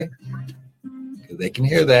They can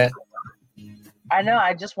hear that. I know.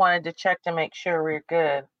 I just wanted to check to make sure we're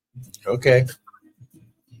good. Okay.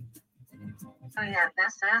 So yeah,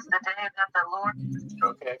 this is the day that the Lord.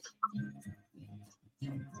 Okay.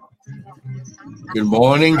 Good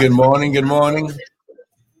morning. Good morning. Good morning.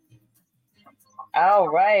 All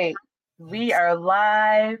right. We are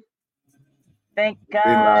live. Thank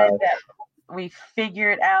God that we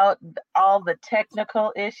figured out all the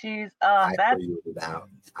technical issues. I figured it out.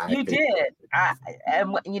 You did.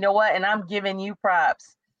 And you know what? And I'm giving you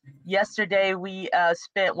props. Yesterday we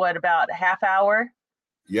spent about a half hour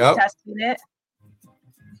testing it.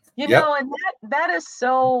 You know, and that is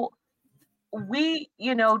so. We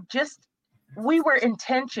were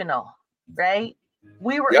intentional, right?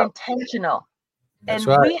 We were intentional. That's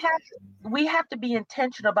and right. we have to be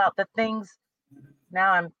intentional about the things.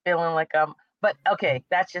 Now I'm feeling like but okay,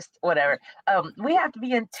 that's just whatever. We have to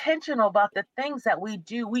be intentional about the things that we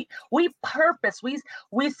do. We purpose.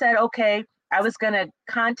 We said, okay, I was gonna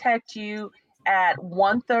contact you at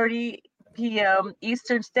 1:30 p.m.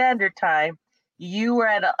 Eastern Standard Time. You were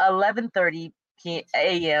at 11:30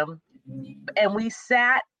 a.m. and we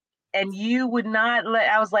sat, and you would not let.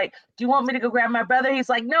 I was like, do you want me to go grab my brother? He's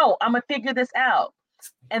like, no, I'm gonna figure this out.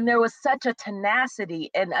 And there was such a tenacity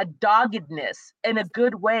and a doggedness in a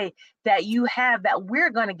good way that you have, that we're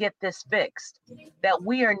going to get this fixed, that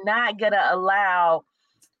we are not going to allow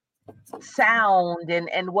sound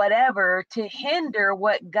and whatever to hinder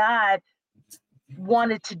what God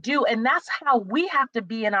wanted to do. And that's how we have to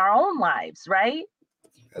be in our own lives, right?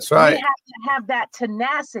 That's right. We have to have that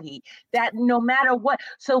tenacity, that no matter what.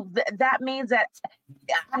 So that means that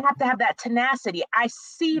I have to have that tenacity. I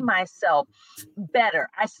see myself better.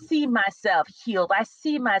 I see myself healed. I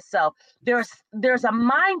see myself. There's a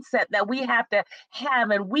mindset that we have to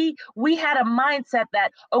have. And we had a mindset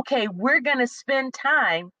that, okay, we're going to spend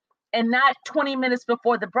time and not 20 minutes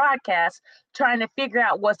before the broadcast trying to figure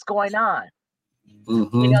out what's going on.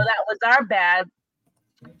 Mm-hmm. You know, that was our bad,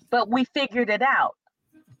 but we figured it out.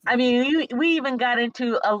 I mean, we even got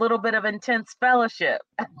into a little bit of intense fellowship,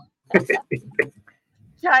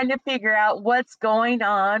 trying to figure out what's going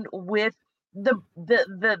on with the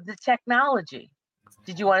technology.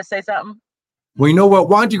 Did you want to say something? Well, you know what?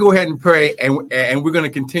 Why don't you go ahead and pray, and we're going to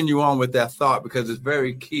continue on with that thought, because it's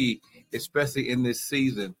very key, especially in this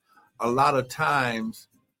season. A lot of times,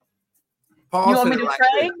 Paul you want me to like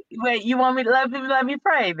pray? this. Wait, you want me to let me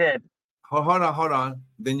pray then? Hold on.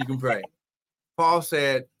 Then you can pray. Paul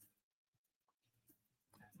said,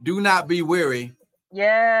 do not be weary.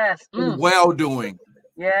 Yes. In well doing.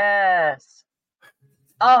 Yes.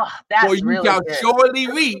 Oh, that's for you really shall good. surely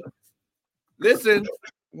reap. Listen,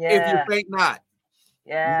 if you think not.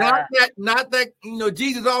 Yeah. Not that,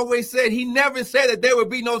 Jesus always said, he never said that there would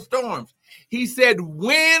be no storms. He said,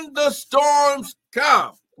 when the storms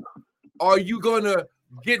come, are you going to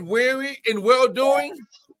get weary in well-doing?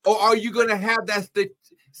 Or are you going to have that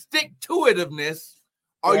stick-to-itiveness?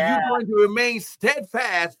 Are you going to remain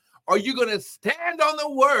steadfast? Are you going to stand on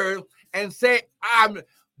the word and say,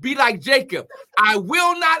 be like Jacob, I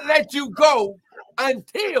will not let you go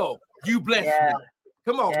until you bless me.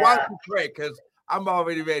 Come on, why don't you pray? Because I'm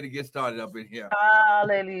already ready to get started up in here.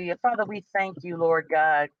 Hallelujah. Father, we thank you, Lord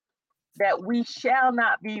God, that we shall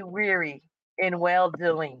not be weary in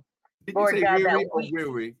well-doing. Did you say God, weary or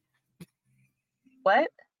weary? What?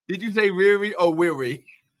 Did you say weary or weary?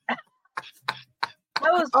 I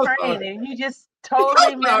was praying and you just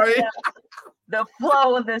totally messed up the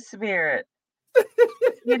flow of the Spirit.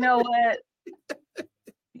 You know what?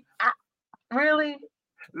 Really?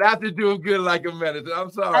 Laughter doing good like a medicine. I'm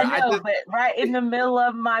sorry. I know, but right in the middle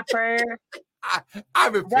of my prayer, I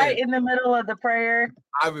repent. Right in the middle of the prayer,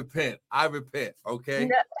 I repent. Okay.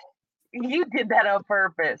 You did that on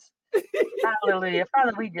purpose. Hallelujah.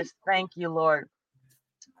 Father, we just thank you, Lord,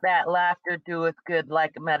 that laughter doeth good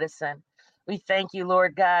like medicine. We thank you,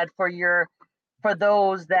 Lord God, for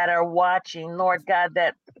those that are watching, Lord God,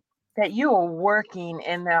 that you are working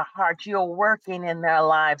in their hearts. You're working in their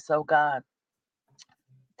lives, oh God.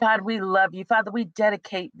 God, we love you. Father, we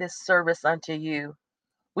dedicate this service unto you.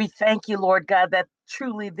 We thank you, Lord God, that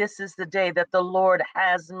truly this is the day that the Lord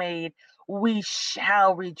has made. We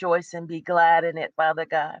shall rejoice and be glad in it, Father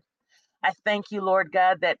God. I thank you, Lord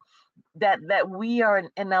God, that we are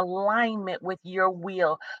in alignment with your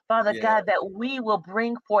will, Father God, that we will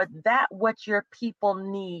bring forth that what your people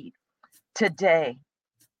need today.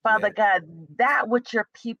 Father God, that what your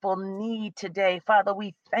people need today. Father,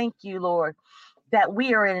 we thank you, Lord, that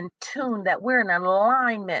we are in tune, that we're in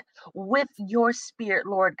alignment with your spirit,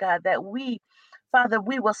 Lord God, that we, Father,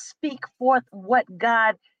 we will speak forth what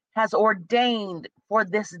God has ordained for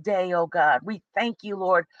this day, oh God. We thank you,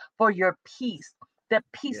 Lord, for your peace, the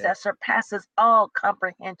peace that surpasses all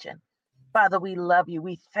comprehension. Father, we love you.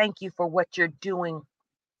 We thank you for what you're doing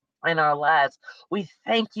in our lives. We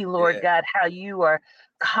thank you, Lord God, how you are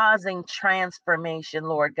causing transformation,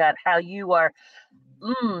 Lord God, how you are,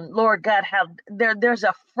 Lord God, how there's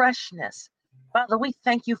a freshness. Father, we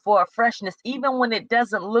thank you for a freshness, even when it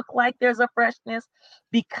doesn't look like there's a freshness,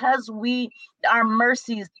 because our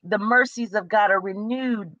mercies, the mercies of God are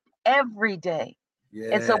renewed every day.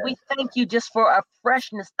 And so we thank you just for a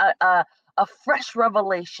freshness, a fresh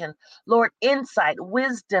revelation, Lord, insight,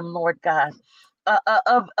 wisdom, Lord God,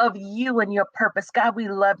 of you and your purpose. God, we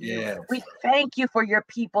love you. We thank you for your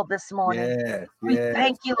people this morning. We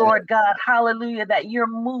thank you, Lord God, hallelujah, that you're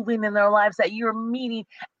moving in their lives, that you're meeting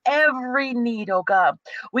every need, oh God.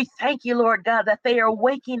 We thank you, Lord God, that they are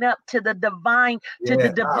waking up to the divine, to the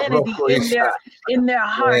divinity in their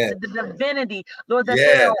hearts, the divinity, Lord, that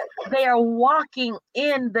they are walking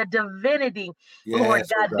in the divinity, Lord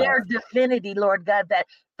God, their divinity, Lord God, that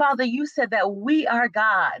Father, you said that we are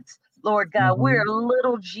gods. Lord God, we're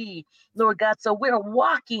little g, Lord God. So we're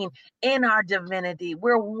walking in our divinity.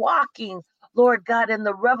 We're walking, Lord God, in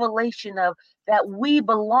the revelation of that we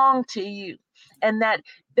belong to you, and that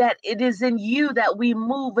it is in you that we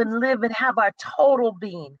move and live and have our total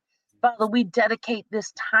being. Father, we dedicate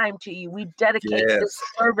this time to you. We dedicate this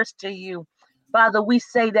service to you. Father, we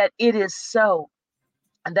say that it is so.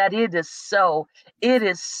 And that it is so. It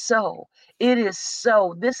is so. It is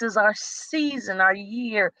so. This is our season, our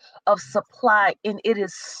year of supply. And it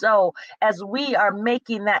is so. As we are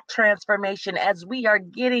making that transformation, as we are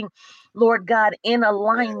getting, Lord God, in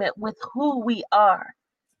alignment with who we are,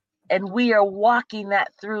 and we are walking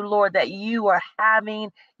that through, Lord, that you are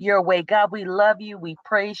having your way. God, we love you. We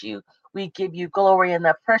praise you. We give you glory. In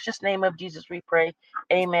the precious name of Jesus, we pray.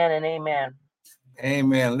 Amen and amen.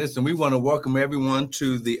 Amen. Listen, we want to welcome everyone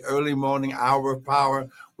to the early morning hour of power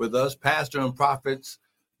with us, Pastor and Prophets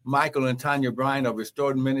Michael and Tanya Bryan of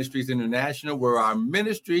Restored Ministries International, where our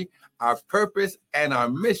ministry, our purpose, and our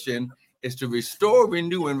mission is to restore,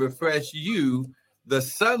 renew, and refresh you, the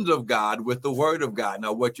sons of God, with the word of God.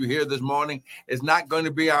 Now, what you hear this morning is not going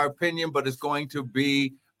to be our opinion, but it's going to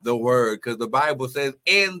be the word, because the Bible says,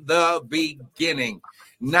 in the beginning.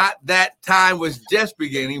 Not that time was just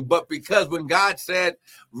beginning, but because when God said,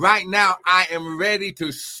 right now, I am ready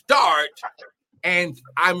to start, and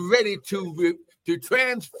I'm ready to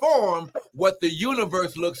transform what the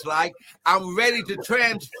universe looks like. I'm ready to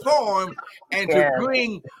transform and to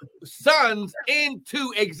bring sons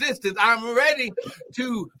into existence. I'm ready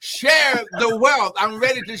to share the wealth. I'm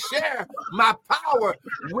ready to share my power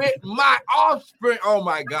with my offspring. Oh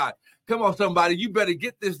my God. Come on, somebody. You better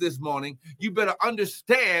get this morning. You better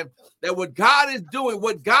understand that what God is doing,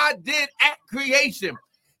 what God did at creation,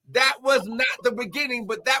 that was not the beginning,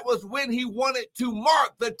 but that was when he wanted to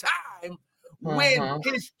mark the time when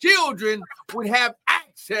his children would have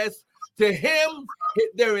access to him,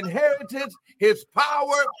 their inheritance, his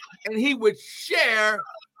power, and he would share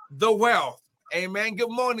the wealth. Amen.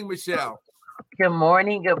 Good morning, Michelle. Good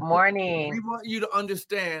morning. Good morning. We want you to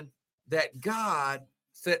understand that God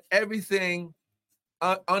set everything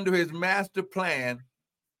under his master plan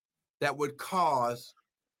that would cause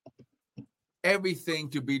everything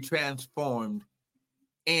to be transformed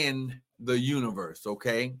in the universe.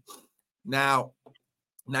 Okay. Now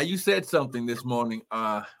you said something this morning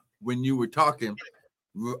when you were talking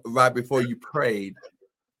right before you prayed.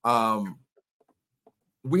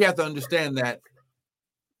 We have to understand that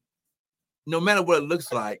no matter what it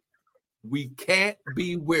looks like, we can't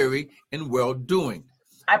be weary in well doing.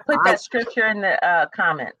 I put that scripture in the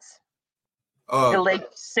comments.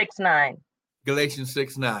 Galatians 6:9. Galatians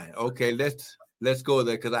 6:9. Okay, let's go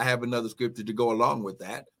there, because I have another scripture to go along with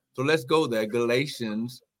that. So let's go there.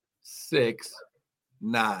 Galatians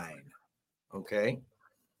 6:9. Okay.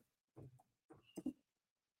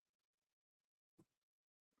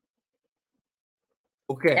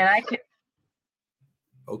 Okay. And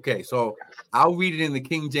okay, so I'll read it in the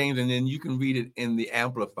King James, and then you can read it in the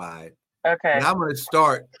Amplified. Okay. And I'm going to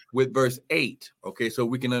start with verse 8. Okay, so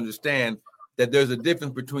we can understand that there's a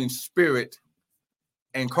difference between spirit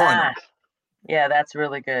and carnal. Yeah, that's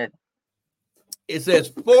really good. It says,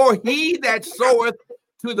 for he that soweth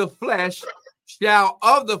to the flesh shall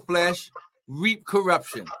of the flesh reap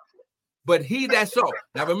corruption. But he that sow.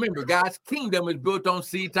 Now remember, God's kingdom is built on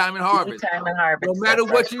seed time and harvest. Seed time and harvest. No matter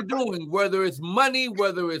what you're doing, whether it's money,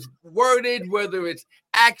 whether it's wordage, whether it's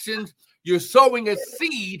actions, you're sowing a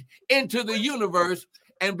seed into the universe.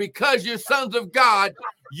 And because you're sons of God,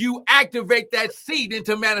 you activate that seed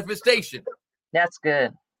into manifestation. That's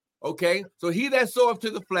good. Okay, so he that soweth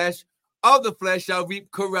to the flesh, of the flesh shall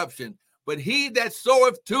reap corruption. But he that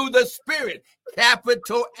soweth to the Spirit,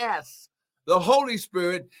 capital S, the Holy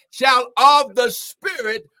Spirit, shall of the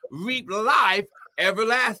Spirit reap life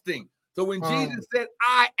everlasting. So when Jesus said,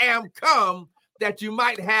 I am come, that you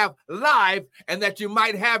might have life and that you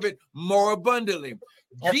might have it more abundantly.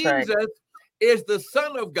 That's Jesus right. is the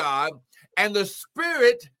Son of God, and the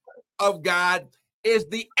Spirit of God is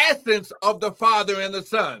the essence of the Father and the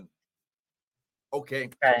Son. Okay.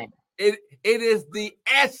 Right. It is the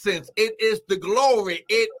essence. It is the glory.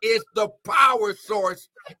 It is the power source.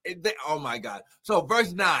 Oh my God. So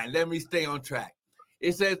verse 9, let me stay on track.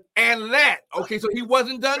 It says, and let. Okay, so he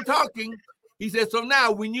wasn't done talking. He says, so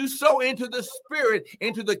now when you sow into the Spirit,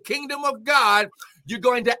 into the kingdom of God, you're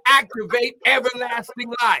going to activate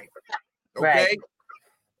everlasting life. Okay. Right.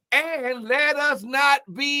 And let us not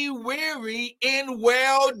be weary in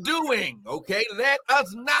well-doing. Okay, let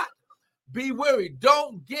us not be weary.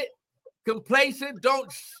 Don't get complacent.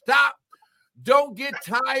 Don't stop. Don't get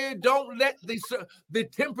tired. Don't let the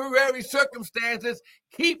temporary circumstances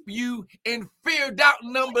keep you in fear, doubt,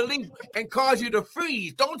 and unbelief and cause you to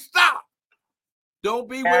freeze. Don't stop. Don't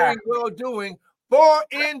be weary in well-doing, for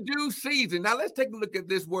in due season. Now let's take a look at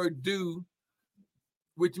this word "due,"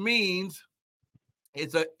 which means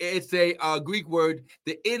it's a Greek word,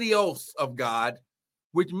 the idios of God,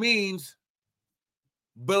 which means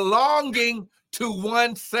belonging to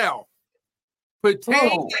oneself,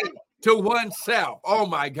 pertaining to oneself. Oh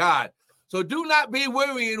my God. So do not be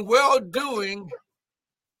weary in well-doing,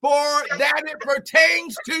 for that it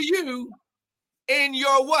pertains to you in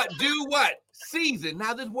your what? Do what? Season.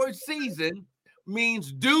 Now this word season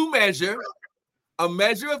means due measure, a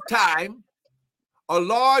measure of time, a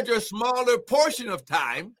large or smaller portion of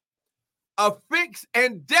time, a fixed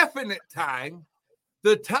and definite time,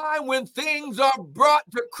 the time when things are brought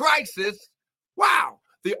to crisis. Wow.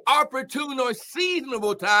 The opportune or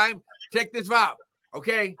seasonable time. Check this out.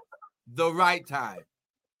 Okay. The right time.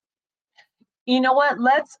 You know what?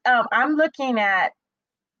 Let's, I'm looking at,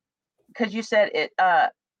 because you said it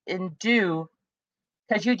in due,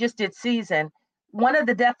 because you just did season. One of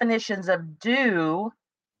the definitions of due,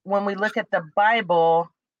 when we look at the Bible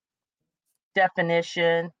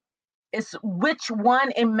definition, is which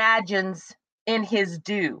one imagines in his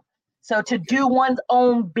due. So to do one's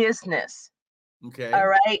own business. Okay. All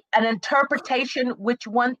right. An interpretation which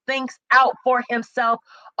one thinks out for himself,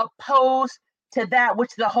 opposed to that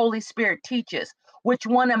which the Holy Spirit teaches, which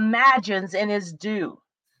one imagines in his due.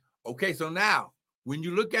 Okay. So now, when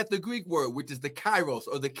you look at the Greek word, which is the kairos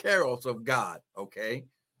or the karos of God, okay,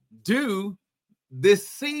 due this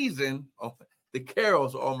season, the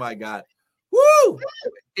karos, oh my God, woo,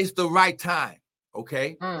 it's the right time.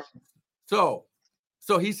 Okay. So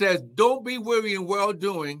he says, don't be weary in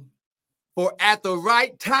well-doing, for at the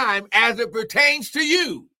right time, as it pertains to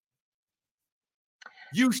you,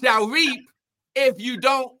 you shall reap if you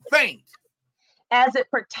don't faint. As it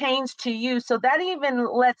pertains to you. So that even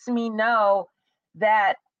lets me know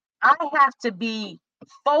that I have to be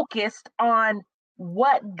focused on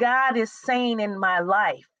what God is saying in my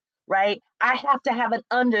life, right? I have to have an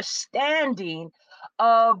understanding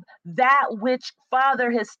of that which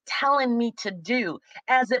Father is telling me to do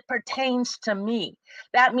as it pertains to me.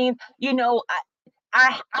 That means, you know,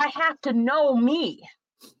 I have to know me.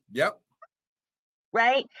 Yep.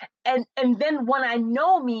 Right. And then when I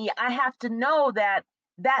know me, I have to know that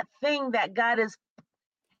that thing that God has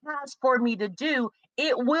for me to do,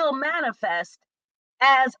 it will manifest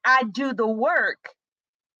as I do the work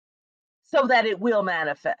so that it will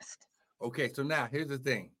manifest. Okay, so now here's the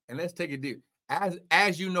thing, and let's take it deep.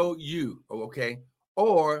 As you know you, okay,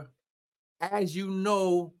 or as you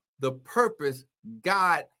know the purpose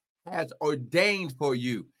God has ordained for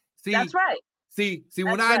you. See, that's right. See,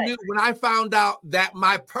 when I found out that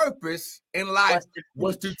my purpose in life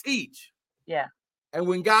was to teach. Yeah. And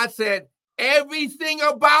when God said, everything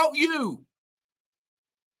about you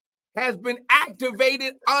has been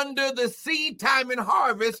activated under the seed time and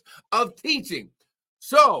harvest of teaching.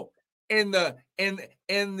 So in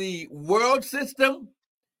the world system,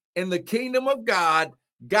 in the kingdom of God,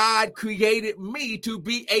 God created me to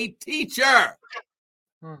be a teacher.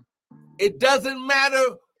 It doesn't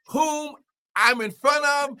matter whom I'm in front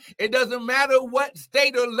of. It doesn't matter what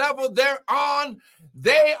state or level they're on.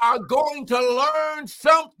 They are going to learn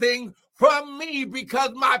something from me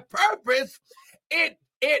because my purpose, it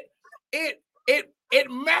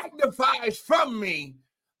magnifies from me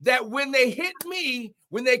that when they hit me,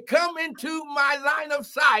 when they come into my line of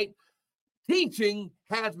sight, teaching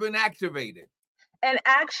has been activated. And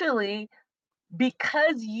actually,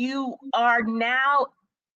 because you are now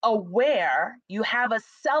aware, you have a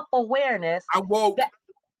self-awareness I woke. that,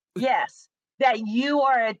 yes, that you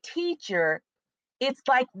are a teacher. It's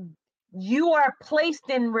like you are placed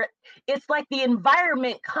in, it's like the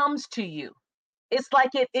environment comes to you. It's like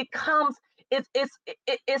it comes,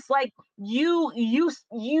 it's like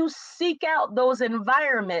you seek out those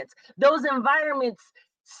environments. Those environments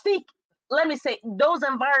seek, let me say, those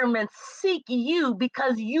environments seek you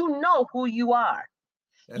because you know who you are.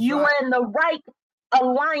 That's You right. are in the right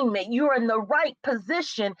alignment. You're in the right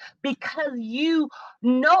position because you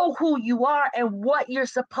know who you are and what you're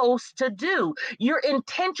supposed to do. You're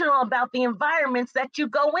intentional about the environments that you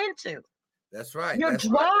go into. That's right. You're That's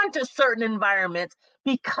right. drawn to certain environments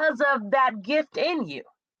because of that gift in you.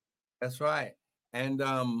 That's right. And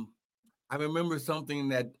I remember something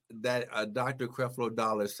that Dr. Creflo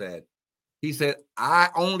Dollar said. He said, I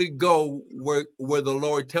only go where the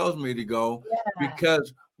Lord tells me to go, Yeah,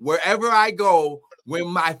 because wherever I go, when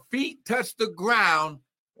my feet touch the ground,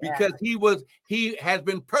 yeah, because he has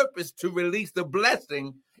been purposed to release the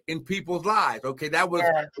blessing in people's lives. Okay, that was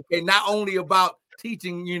yeah, okay, not only about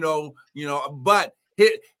teaching, but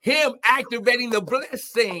him activating the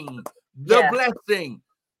blessing, the yeah, blessing.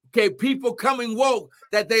 Okay, people coming woke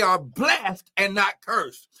that they are blessed and not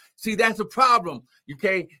cursed. See, that's a problem.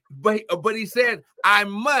 Okay, but he said, I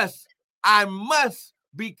must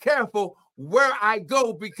be careful where I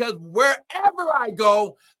go, because wherever I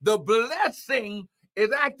go, the blessing is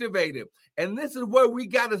activated. And this is where we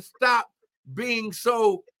got to stop being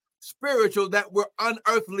so spiritual that we're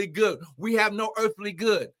unearthly good. We have no earthly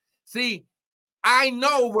good. See, I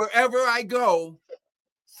know wherever I go,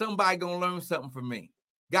 somebody gonna learn something from me.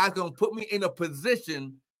 God's gonna put me in a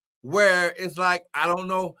position where it's like, I don't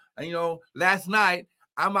know, last night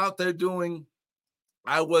I'm out there doing,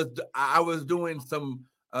 I was doing some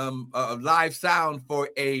live sound for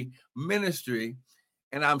a ministry,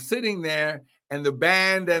 and I'm sitting there, and the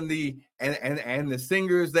band and the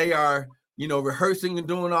singers, they are rehearsing and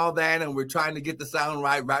doing all that, and we're trying to get the sound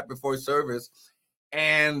right before service,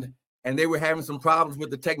 and they were having some problems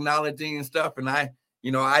with the technology and stuff, and I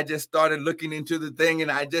just started looking into the thing,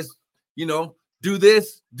 and I just do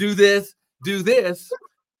this,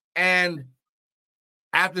 and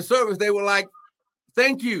after service they were like,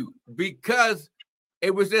 thank you, because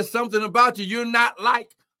it was just something about you. You're not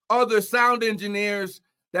like other sound engineers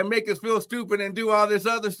that make us feel stupid and do all this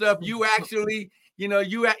other stuff. You actually,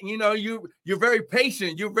 you're very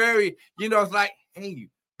patient. You're very, it's like, hey,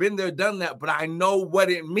 been there, done that, but I know what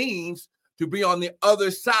it means to be on the other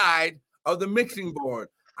side of the mixing board.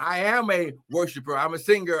 I am a worshiper. I'm a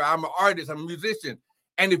singer. I'm an artist. I'm a musician.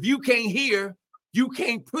 And if you can't hear, you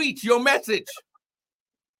can't preach your message.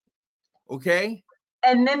 Okay?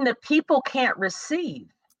 and then the people can't receive.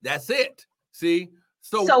 That's it. See?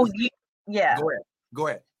 So yeah. Go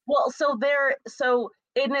ahead. Well,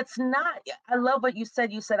 and it's not, I love what you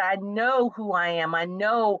said. You said, I know who I am. I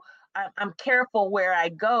know I'm careful where I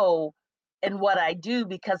go and what I do,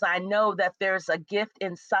 because I know that there's a gift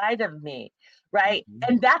inside of me, right?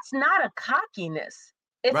 Mm-hmm. And that's not a cockiness.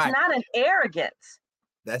 It's right. not an arrogance.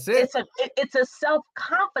 That's it. It's a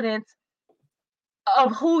self-confidence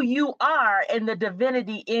of who you are and the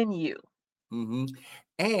divinity in you. Mm-hmm.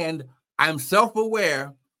 And I'm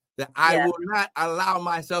self-aware that I will not allow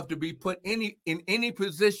myself to be put in any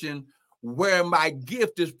position where my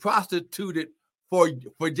gift is prostituted for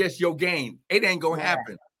just your gain. It ain't gonna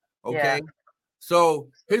happen. Okay. Yeah. So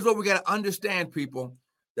here's what we got to understand, people,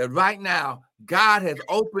 that right now God has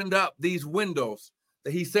opened up these windows,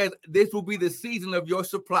 that he says this will be the season of your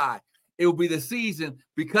supply. It will be the season,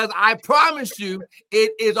 because I promise you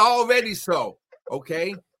it is already so.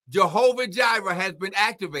 Okay. Jehovah Jireh has been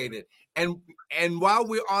activated. And while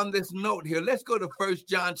we're on this note here, let's go to 1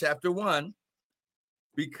 John chapter 1,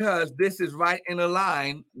 because this is right in a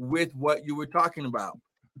line with what you were talking about.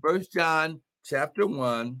 1 John chapter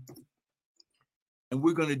 1, and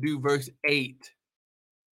we're going to do verse 8.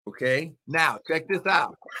 Okay? Now, check this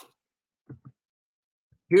out.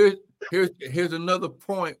 Here's another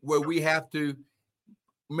point where we have to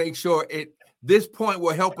make sure this point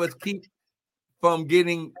will help us keep from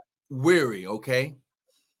getting weary, okay?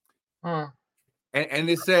 And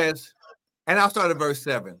it says, and I'll start at verse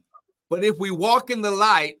 7. But if we walk in the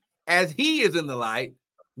light as he is in the light,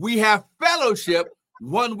 we have fellowship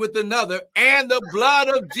one with another, and the blood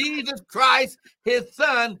of Jesus Christ, his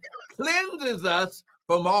son, cleanses us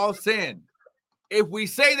from all sin. If we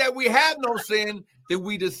say that we have no sin, then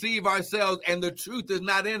we deceive ourselves, and the truth is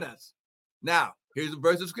not in us. Now, here's a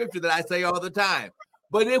verse of scripture that I say all the time.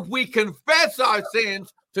 But if we confess our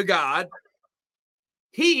sins to God,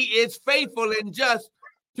 he is faithful and just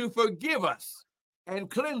to forgive us and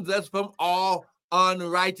cleanse us from all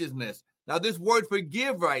unrighteousness. Now, this word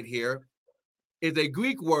forgive right here is a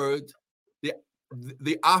Greek word,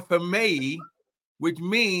 the aphiemi, which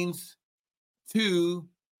means to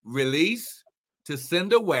release, to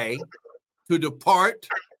send away, to depart,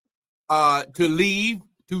 to leave,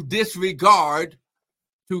 to disregard,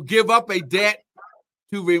 to give up a debt,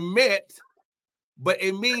 to remit, but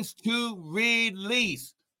it means to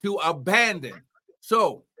release, to abandon.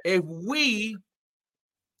 So if we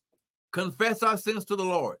confess our sins to the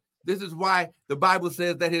Lord, this is why the Bible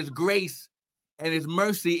says that his grace and his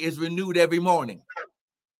mercy is renewed every morning.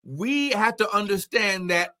 We have to understand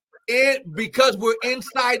that because we're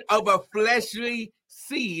inside of a fleshly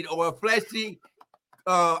seed or a fleshly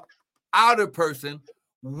outer person,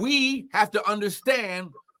 we have to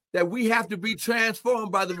understand that we have to be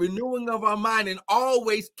transformed by the renewing of our mind and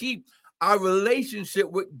always keep our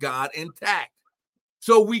relationship with God intact.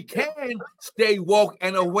 So we can stay woke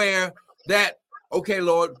and aware that, okay,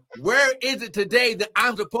 Lord, where is it today that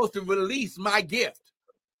I'm supposed to release my gift?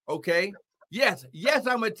 Okay. Yes,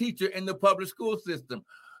 I'm a teacher in the public school system.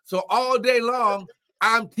 So all day long,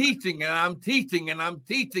 I'm teaching and I'm teaching and I'm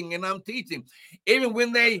teaching and I'm teaching. Even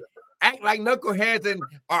when they act like knuckleheads and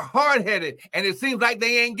are hard-headed and it seems like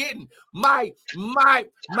they ain't getting, my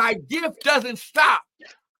gift doesn't stop.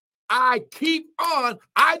 I keep on.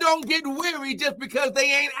 I don't get weary just because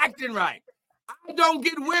they ain't acting right. I don't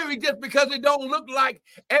get weary just because it don't look like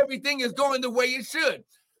everything is going the way it should.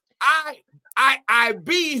 I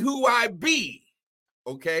be who I be.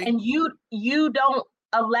 Okay. And you don't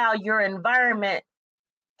allow your environment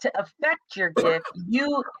to affect your gift.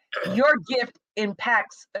 Your gift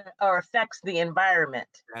impacts or affects the environment.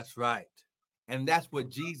 That's right. And that's what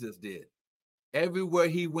Jesus did. Everywhere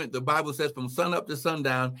he went, the Bible says from sun up to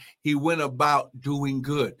sundown, he went about doing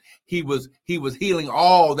good. He was healing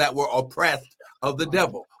all that were oppressed of the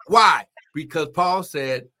devil. Why? Because Paul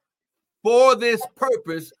said, for this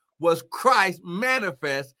purpose was Christ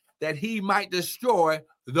manifest, that he might destroy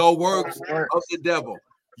the works of the devil.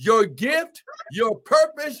 Your gift, your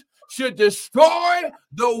purpose should destroy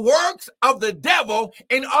the works of the devil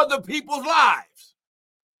in other people's lives.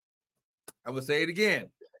 I will say it again.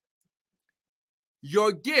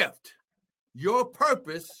 Your gift, your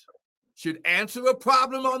purpose should answer a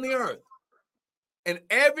problem on the earth. And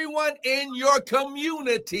everyone in your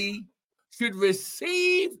community should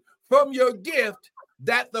receive from your gift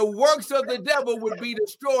that the works of the devil would be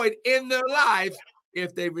destroyed in their lives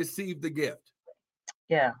if they receive the gift.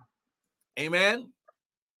 Yeah. Amen.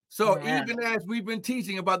 So Amen. even as we've been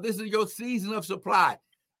teaching about this is your season of supply,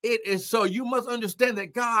 it is so. You must understand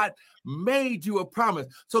that God made you a promise.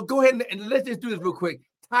 So go ahead and let's just do this real quick.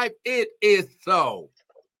 Type, it is so.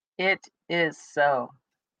 It is so.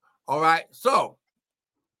 All right. So,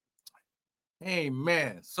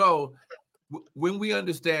 amen. So when we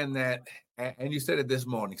understand that, and you said it this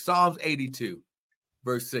morning, Psalms 82,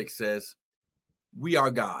 verse 6 says, we are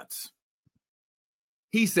God's.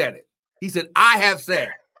 He said it. He said, I have said.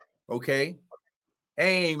 Okay.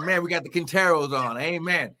 Amen. We got the Quinteros on.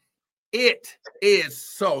 Amen. It is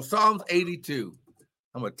so. Psalms 82.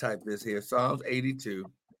 I'm going to type this here. Psalms 82.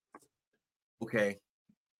 Okay.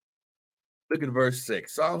 Look at verse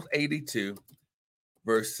 6. Psalms 82,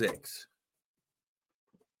 verse 6.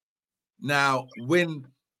 Now, when,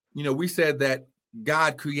 we said that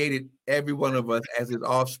God created every one of us as his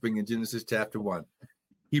offspring in Genesis chapter 1.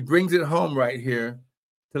 He brings it home right here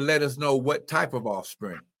to let us know what type of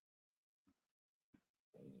offspring.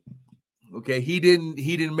 Okay, he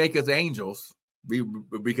didn't make us angels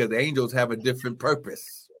because angels have a different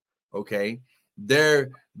purpose. Okay, their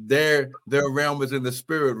realm is in the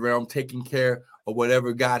spirit realm, taking care of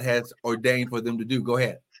whatever God has ordained for them to do. Go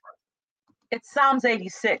ahead. It's Psalms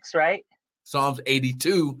 86, right? Psalms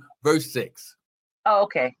 82, verse 6. Oh,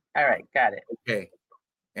 okay. All right, got it. Okay,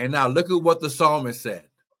 and now look at what the psalmist said.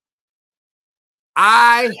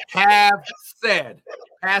 I have said,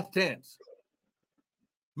 past tense,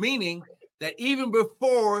 meaning that even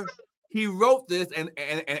before he wrote this, and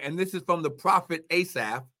this is from the prophet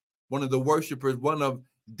Asaph, one of the worshipers, one of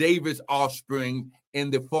David's offspring in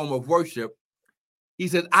the form of worship. He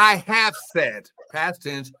said, I have said, past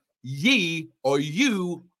tense, ye or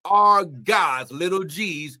you are God's, little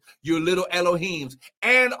g's, your little Elohims,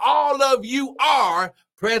 and all of you are,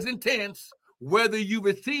 present tense, whether you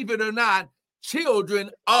receive it or not, children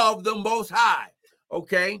of the Most High.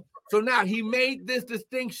 Okay. So now he made this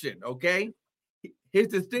distinction, okay? His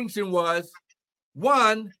distinction was,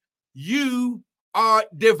 one, you are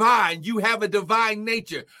divine. You have a divine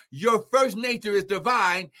nature. Your first nature is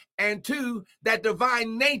divine. And two, that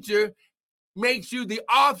divine nature makes you the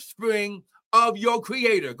offspring of your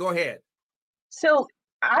creator. Go ahead. So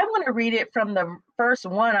I want to read it from the first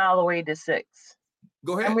 1 all the way to 6.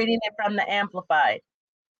 Go ahead. I'm reading it from the Amplified.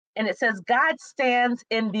 And it says, God stands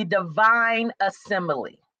in the divine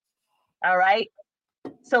assembly. All right.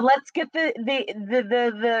 So let's get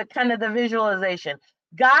the kind of the visualization.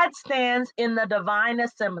 God stands in the divine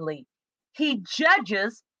assembly. He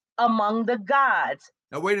judges among the gods.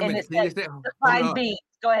 Now, wait a And minute. it says, divine beings.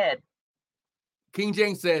 Go ahead. King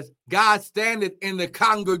James says, God standeth in the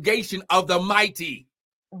congregation of the mighty.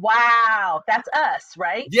 Wow. That's us,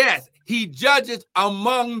 right? Yes. He judges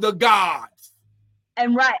among the gods.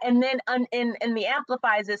 And right. And then in the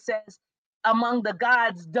Amplifies, it says, among the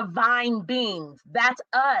gods, divine beings. That's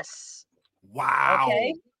us. Wow.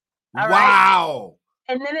 Okay. All wow.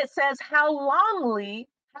 Right? And then it says, how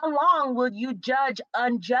long will you judge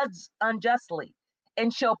unjustly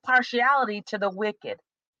and show partiality to the wicked?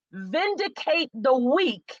 Vindicate the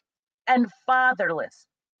weak and fatherless.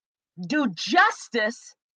 Do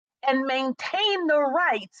justice and maintain the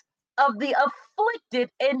rights of the afflicted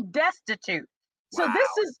and destitute. So Wow.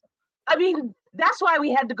 this is, I mean, that's why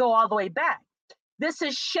we had to go all the way back. This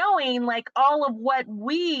is showing like all of what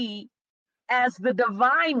we as the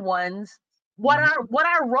divine ones, what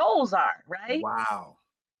our roles are, right? Wow.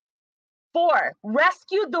 4,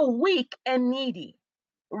 rescue the weak and needy.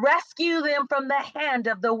 Rescue them from the hand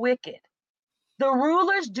of the wicked. The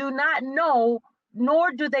rulers do not know,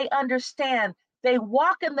 nor do they understand. They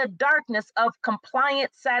walk in the darkness of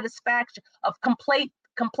compliant satisfaction, of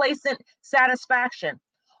complacent satisfaction.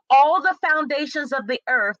 All the foundations of the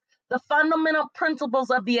earth, the fundamental principles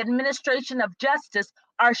of the administration of justice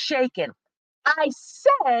are shaken. I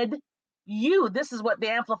said, this is what they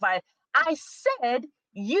amplify. I said,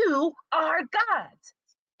 you are gods.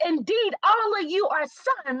 Indeed, all of you are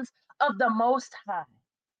sons of the Most High.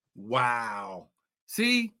 Wow.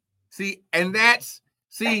 See, and that's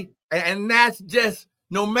just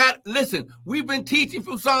no matter. Listen, we've been teaching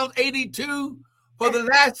from Psalms 82 for the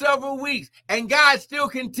last several weeks, and God still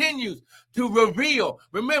continues to reveal.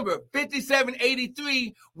 Remember,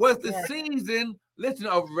 5783 was the season, listen,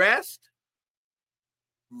 of rest,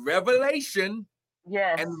 revelation,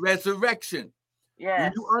 and resurrection.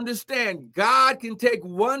 Yes. You understand, God can take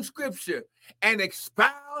one scripture and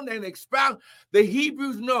expound and expound. The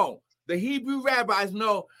Hebrew rabbis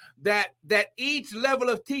know that each level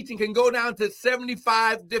of teaching can go down to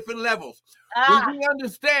 75 different levels. When we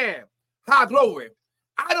understand, glory,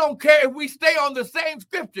 I don't care if we stay on the same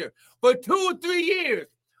scripture for 2 or 3 years.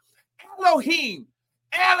 Elohim,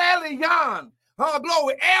 El Elyon,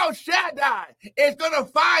 glory, El Shaddai is going to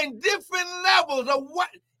find different levels of what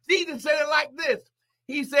Jesus said it like this.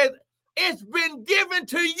 He said, it's been given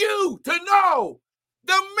to you to know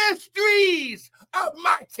the mysteries of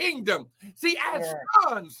my kingdom. See, as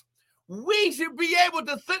sons, we should be able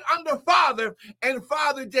to sit under Father, and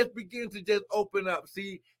Father just begins to just open up.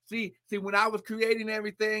 See, when I was creating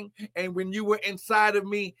everything, and when you were inside of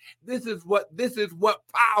me, this is what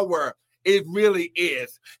power it really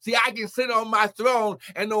is. See, I can sit on my throne,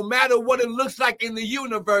 and no matter what it looks like in the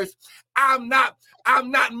universe, I'm not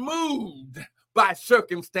moved by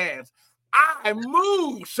circumstance. I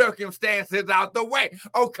move circumstances out the way.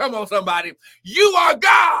 Oh, come on, somebody. You are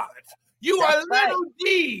God. You are little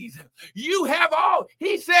G's. You have all.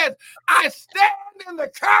 He says, I stand in the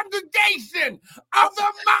congregation of the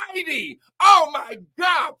mighty. Oh, my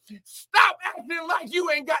God. Stop acting like you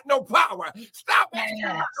ain't got no power. Stop acting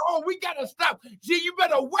like, oh, we got to stop. See, you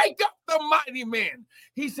better wake up the mighty men.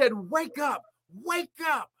 He said, wake up. Wake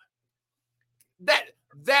up.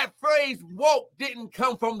 That phrase woke didn't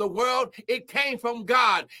come from the world. It came from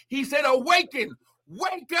God. He said, awaken,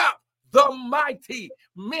 wake up the mighty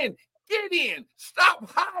men. Get in.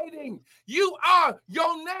 Stop hiding. Your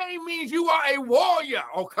name means you are a warrior.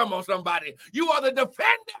 Oh, come on, somebody. You are the defender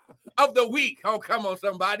of the weak. Oh, come on,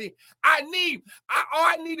 somebody. All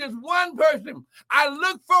I need is one person. I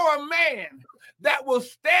look for a man that will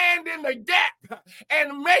stand in the gap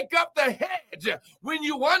and make up the hedge. When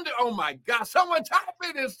you wonder, oh my God, someone type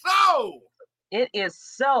it is so. It is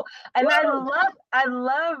so. And I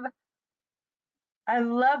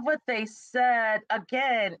love what they said.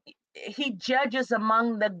 Again, he judges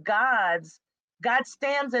among the gods. God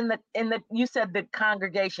stands in the you said the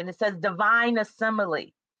congregation. It says divine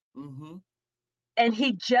assembly. Mm-hmm. And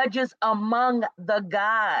he judges among the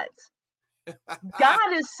gods.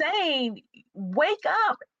 God is saying, wake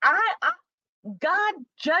up. God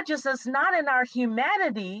judges us not in our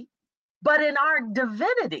humanity, but in our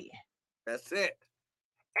divinity. That's it.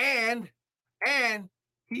 And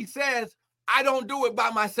he says, I don't do it by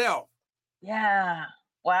myself. Yeah.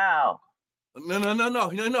 Wow.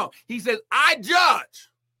 No. He says, I judge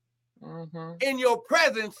in your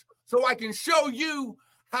presence so I can show you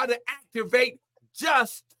how to activate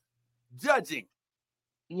just judging.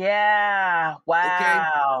 Yeah.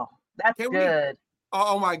 Wow. Okay. That's good.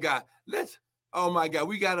 Oh my God.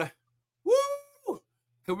 We gotta,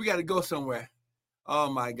 we gotta go somewhere. Oh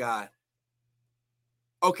my God.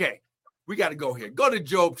 Okay. We gotta go here. Go to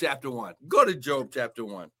Job chapter 1. Go to Job chapter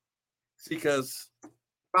 1. Because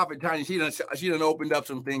Prophet Tanya, she done opened up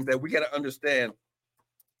some things that we gotta understand.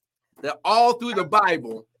 That all through the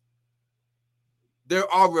Bible, there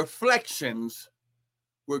are reflections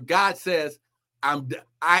where God says,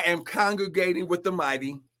 I am congregating with the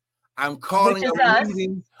mighty. I'm calling a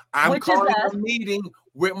meeting. I'm calling a meeting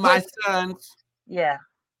with my sons. Yeah.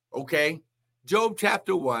 Okay. Job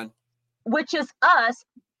chapter 1. Which is us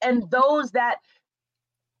and those that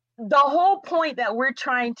the whole point that we're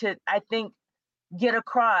trying to, I think, get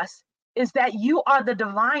across is that you are the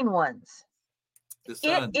divine ones.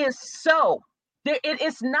 It is so. It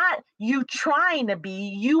is not you trying to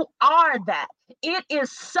be, you are that. It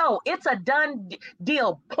is so. It's a done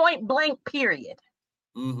deal, point blank, period.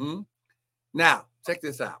 Now, check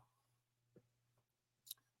this out.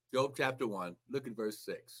 Job chapter 1, look at verse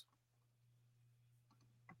 6.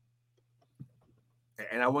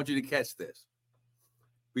 And I want you to catch this.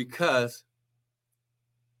 Because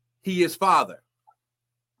he is Father.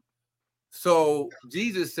 So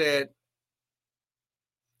Jesus said,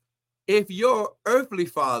 if your earthly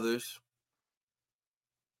fathers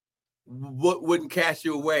wouldn't cast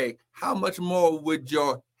you away, how much more would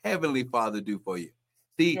your heavenly Father do for you?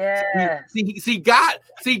 See,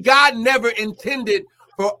 God never intended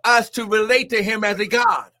for us to relate to him as a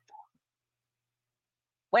God.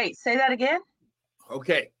 Wait, say that again?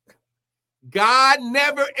 Okay. God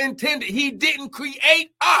never intended. He didn't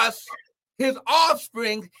create us, his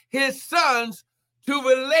offspring, his sons, to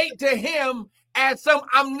relate to him as some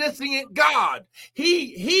omniscient God.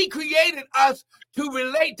 He created us to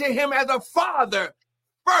relate to him as a father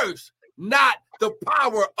first, not the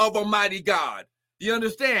power of a mighty God. You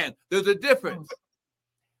understand? There's a difference.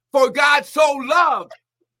 For God so loved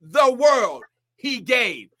the world, he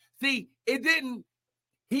gave. See, it didn't.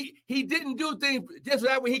 He didn't do things just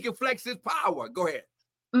that way he could flex his power. Go ahead.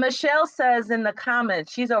 Michelle says in the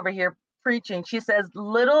comments, she's over here preaching. She says,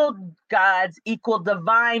 little gods equal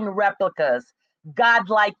divine replicas,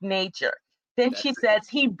 godlike nature. Then she says,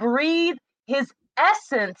 he breathed his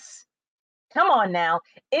essence, come on now,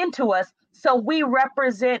 into us, so we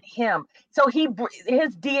represent him. So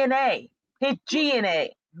his DNA, his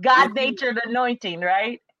GNA, God natured anointing,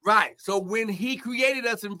 right? Right. So when he created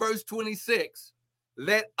us in verse 26,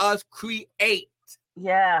 let us create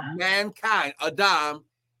mankind, Adam,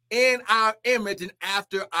 in our image and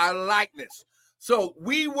after our likeness. So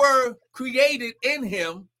we were created in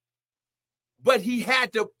him, but he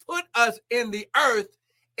had to put us in the earth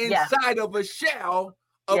inside of a shell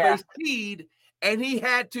of a seed. And he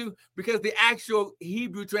had to, because the actual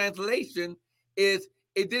Hebrew translation is,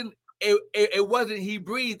 it wasn't he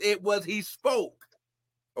breathed, it was he spoke.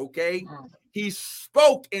 Okay. He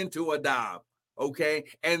spoke into Adam. Okay.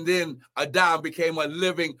 And then Adam became a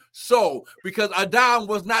living soul because Adam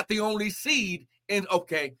was not the only seed in,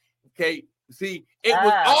 okay. See, it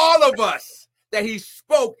was all of us that he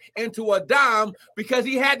spoke into Adam because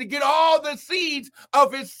he had to get all the seeds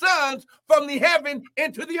of his sons from the heaven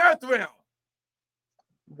into the earth realm.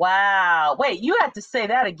 Wow. Wait, you have to say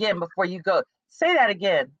that again before you go. Say that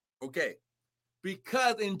again. Okay.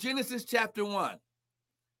 Because in Genesis chapter 1,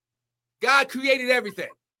 God created everything.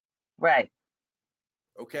 Right.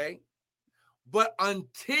 Okay. But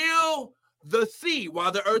until the seed,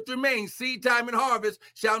 while the earth remains, seed time and harvest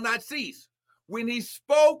shall not cease. When he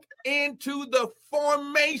spoke into the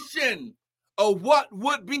formation of what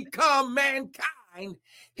would become mankind,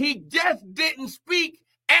 he just didn't speak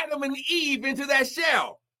Adam and Eve into that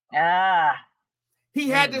shell. He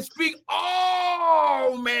had to speak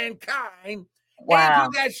all mankind into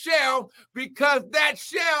that shell, because that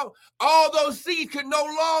shell, all those seeds could no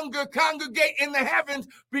longer congregate in the heavens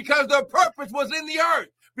because their purpose was in the earth.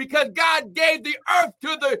 Because God gave the earth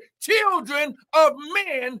to the children of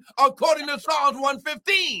men, according to Psalms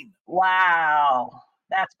 115. Wow,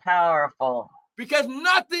 that's powerful. Because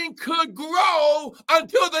nothing could grow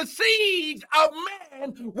until the seeds of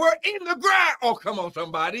man were in the ground. Oh, come on,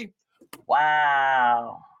 somebody.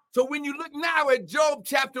 Wow. So when you look now at Job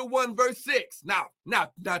chapter 1, verse 6, now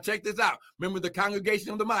check this out. Remember the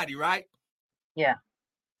congregation of the mighty, right? Yeah.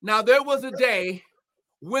 Now there was a day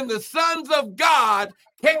when the sons of God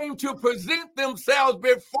came to present themselves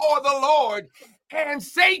before the Lord, and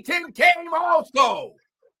Satan came also.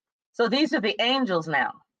 So these are the angels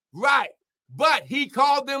now. Right. But he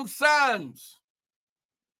called them sons.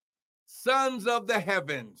 Sons of the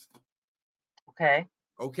heavens. Okay.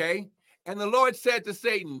 Okay. And the Lord said to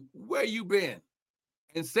Satan, where you been?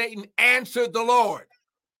 And Satan answered the Lord.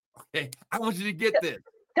 Okay. I want you to get this.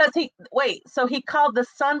 Because so he called the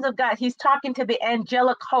sons of God. He's talking to the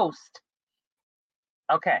angelic host.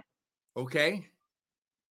 Okay. Okay.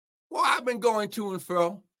 Well, I've been going to and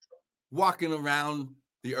fro, walking around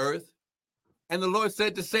the earth. And the Lord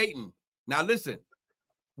said to Satan, now listen,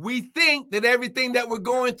 we think that everything that we're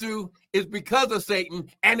going through is because of Satan,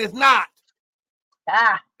 and it's not.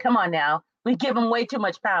 Come on now. We give him way too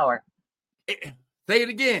much power. Say it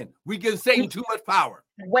again. We give Satan too much power.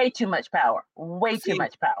 Way too much power. Way too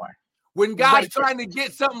much power. When God's trying to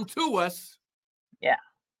get something to us, yeah,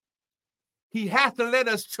 he has to let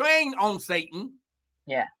us train on Satan.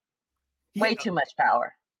 Yeah. Way too much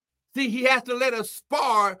power. See, he has to let us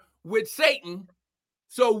spar with Satan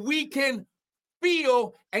so we can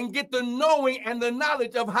feel and get the knowing and the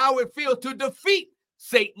knowledge of how it feels to defeat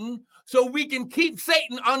Satan so we can keep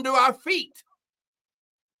Satan under our feet.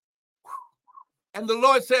 And the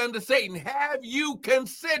Lord said unto Satan, have you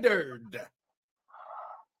considered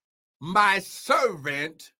my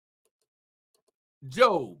servant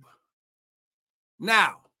Job?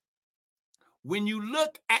 Now, when you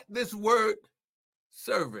look at this word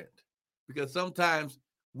servant, because sometimes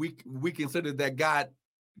we consider that God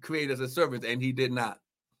created us as servants and he did not.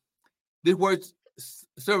 This word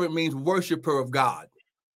servant means worshiper of God.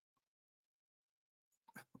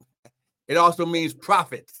 It also means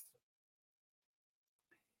prophets.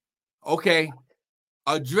 Okay.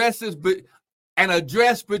 An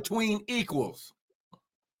address between equals.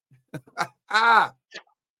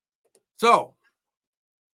 So,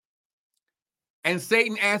 and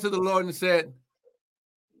Satan answered the Lord and said,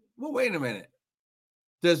 well, wait a minute.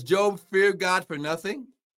 Does Job fear God for nothing?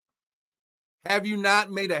 Have you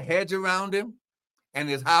not made a hedge around him and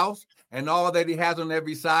his house and all that he has on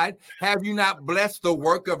every side? Have you not blessed the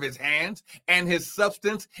work of his hands, and his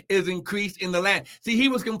substance is increased in the land? See, he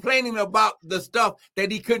was complaining about the stuff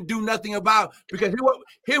that he couldn't do nothing about, because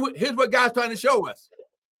here's what God's trying to show us.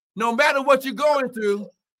 No matter what you're going through,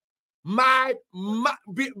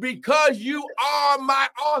 because you are my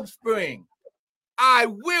offspring, I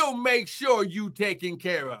will make sure you taken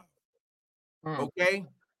care of. Okay?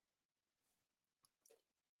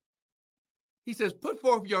 He says, put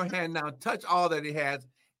forth your hand now, touch all that he has,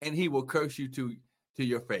 and he will curse you to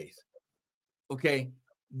your face. Okay?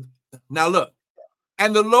 Now look.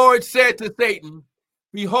 And the Lord said to Satan,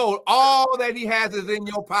 behold, all that he has is in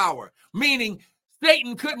your power. Meaning,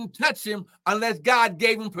 Satan couldn't touch him unless God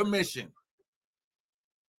gave him permission.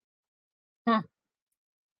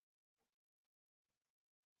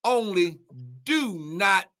 Only do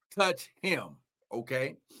not touch him.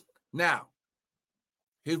 Okay? Now,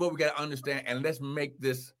 here's what we got to understand, and let's make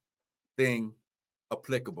this thing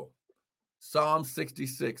applicable. Psalm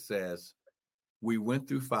 66 says, we went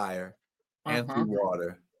through fire and through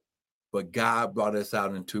water, but God brought us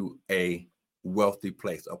out into a wealthy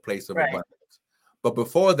place, a place of abundance. But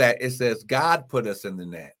before that, it says God put us in the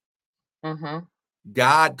net.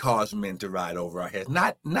 God caused men to ride over our heads,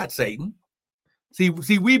 not Satan. See,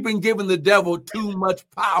 we've been giving the devil too much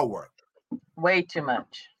power. Way too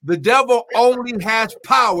much. The devil only has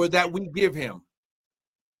power that we give him.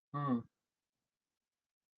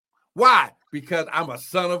 Why? Because I'm a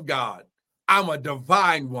son of God. I'm a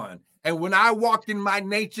divine one. And when I walk in my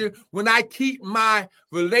nature, when I keep my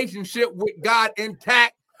relationship with God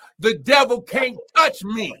intact, the devil can't touch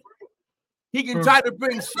me. He can try to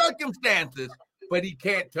bring circumstances, but he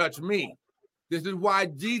can't touch me. This is why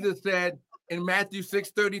Jesus said in Matthew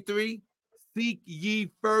 6:33, seek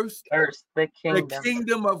ye first the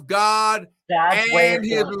kingdom of God and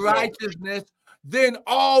his righteousness, then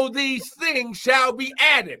all these things shall be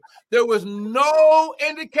added. There was no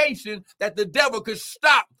indication that the devil could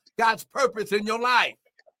stop God's purpose in your life.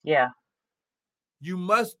 Yeah. You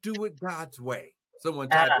must do it God's way. Someone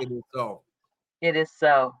type it is so. It is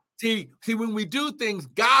so. See, when we do things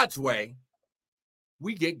God's way,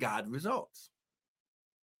 we get God's results.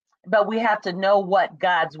 But we have to know what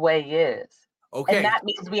God's way is. Okay. And that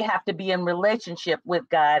means we have to be in relationship with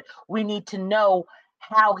God. We need to know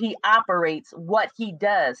how he operates, what he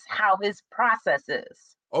does, how his process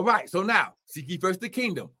is. All right. So now, seek ye first the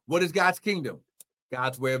kingdom. What is God's kingdom?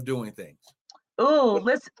 God's way of doing things. Ooh,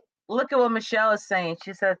 let's look at what Michelle is saying.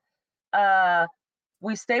 She says,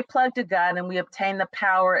 we stay plugged to God and we obtain the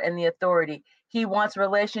power and the authority. He wants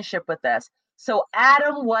relationship with us. So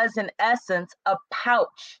Adam was, in essence, a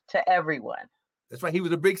pouch to everyone. That's right. He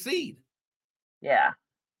was a big seed. Yeah.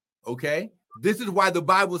 Okay. This is why the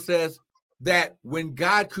Bible says that when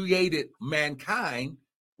God created mankind,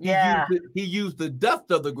 Yeah. he used the dust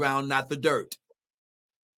of the ground, not the dirt.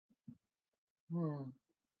 I'm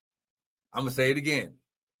going to say it again.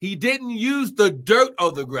 He didn't use the dirt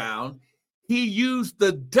of the ground. He used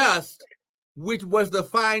the dust, which was the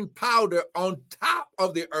fine powder on top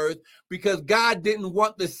of the earth, because God didn't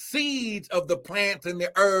want the seeds of the plants and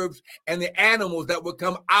the herbs and the animals that would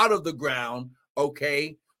come out of the ground,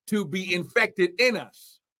 okay, to be infected in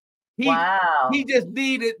us. He just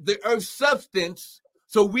needed the earth substance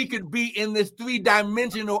so we could be in this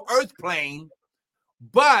three-dimensional earth plane.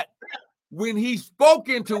 But when he spoke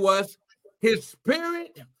into us, his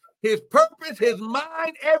spirit, his purpose, his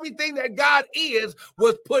mind, everything that God is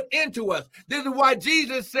was put into us. This is why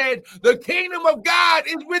Jesus said, the kingdom of God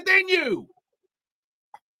is within you.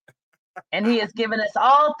 And he has given us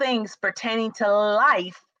all things pertaining to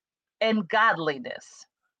life and godliness.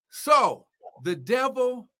 So the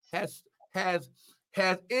devil has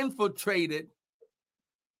infiltrated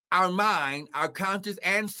our mind, our conscious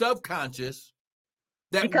and subconscious.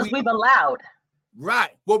 Because we've allowed. Right.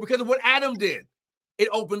 Well, because of what Adam did, it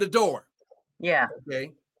opened the door. Yeah.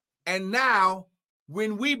 Okay. And now,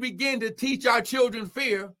 when we begin to teach our children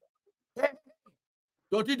fear, hey,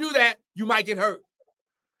 don't you do that, you might get hurt.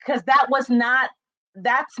 Because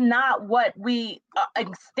that's not what we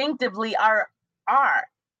instinctively are.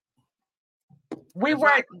 We weren't,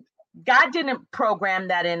 right. God didn't program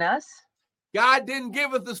that in us. God didn't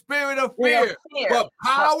give us the spirit of fear. But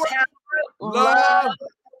power, love,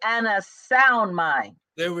 and a sound mind.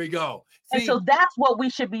 There we go. See, and so that's what we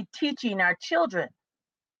should be teaching our children.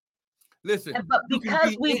 Listen, but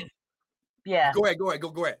because yeah. Go ahead.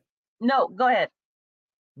 No, go ahead.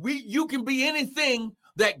 You can be anything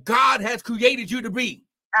that God has created you to be.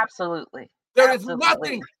 Absolutely. There is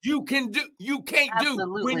nothing you can't do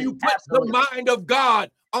when you put the mind of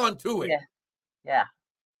God onto it. Yeah. Yeah.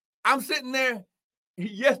 I'm sitting there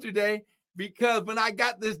yesterday because when I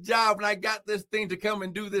got this job and I got this thing to come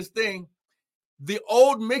and do this thing, the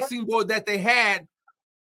old mixing board that they had,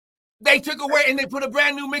 they took away and they put a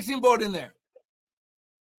brand new mixing board in there.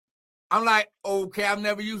 I'm like, okay, I've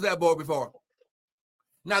never used that board before.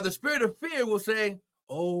 Now, the spirit of fear will say,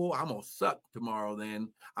 oh, I'm going to suck tomorrow then.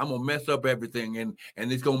 I'm going to mess up everything and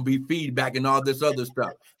it's going to be feedback and all this other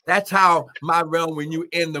stuff. That's how my realm, when you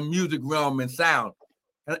in the music realm and sound.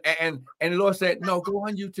 And the Lord said, no, go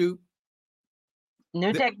on YouTube.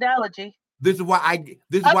 New technology. This is why I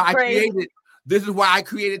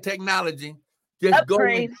created technology.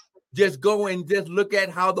 Just go and just look at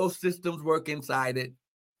how those systems work inside it.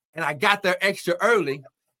 And I got there extra early.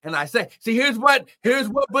 And I say, here's what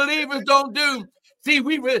believers don't do.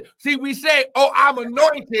 We say, oh, I'm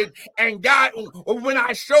anointed and God, or when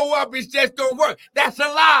I show up, it's just gonna work. That's a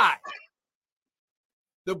lie.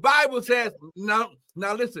 The Bible says, now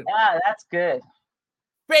listen. Yeah, that's good.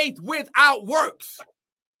 Faith without works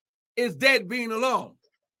is dead being alone.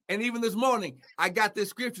 And even this morning, I got this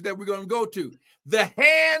scripture that we're going to go to. The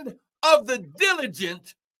hand of the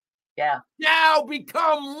diligent shall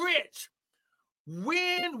become rich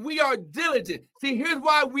when we are diligent. See, here's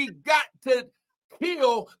why we got to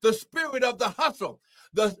kill the spirit of the hustle.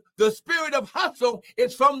 The spirit of hustle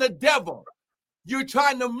is from the devil. You're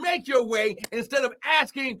trying to make your way instead of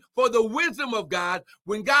asking for the wisdom of God.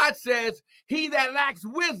 When God says, he that lacks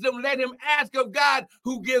wisdom, let him ask of God,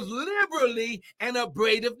 who gives liberally and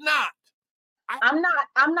upbraideth not.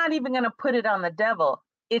 I'm not even going to put it on the devil.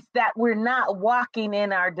 It's that we're not walking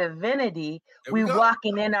in our divinity. We're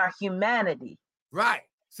walking in our humanity. Right.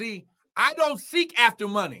 See, I don't seek after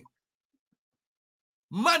money.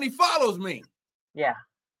 Money follows me. Yeah.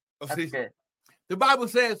 That's good. The Bible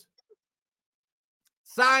says,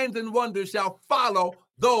 signs and wonders shall follow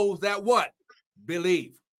those that what?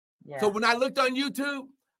 Believe. Yeah. So when I looked on YouTube,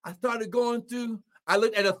 I started going through, I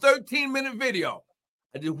looked at a 13-minute video.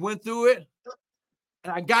 I just went through it.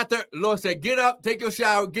 And I got there. The Lord said, get up, take your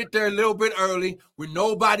shower, get there a little bit early when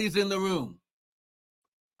nobody's in the room.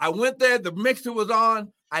 I went there. The mixer was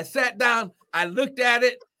on. I sat down. I looked at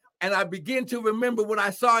it. And I began to remember what I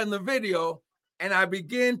saw in the video. And I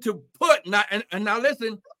began to put, and now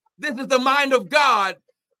listen, this is the mind of God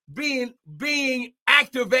being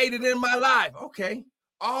activated in my life. Okay,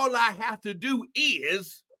 all I have to do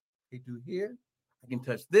is, do here, I can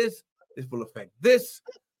touch this, this will affect this,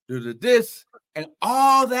 do this, and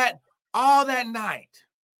all that night,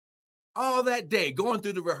 all that day, going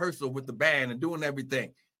through the rehearsal with the band and doing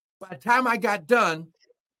everything. By the time I got done,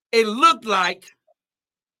 it looked like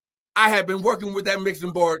I had been working with that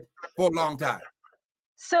mixing board for a long time.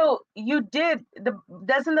 So you did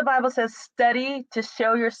doesn't the Bible says study to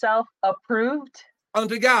show yourself approved?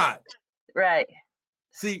 Unto God. Right.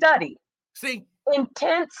 See, Study. see,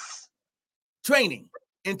 Intense training,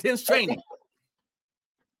 intense training.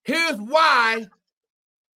 Here's why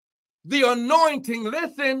the anointing,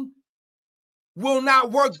 listen, will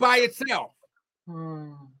not work by itself.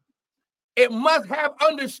 It must have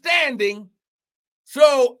understanding,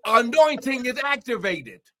 so anointing is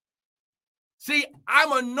activated. See,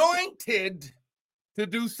 I'm anointed to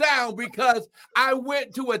do sound because I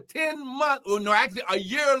went to a 10-month, or no, actually a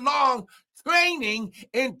year-long training,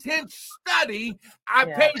 intense study. I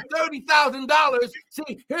paid $30,000.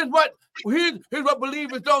 See, here's what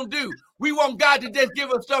believers don't do. We want God to just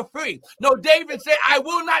give us stuff free. No, David said, I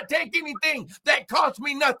will not take anything that costs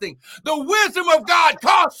me nothing. The wisdom of God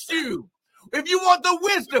costs you. If you want the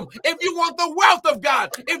wisdom, if you want the wealth of God,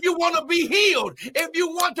 if you want to be healed, if you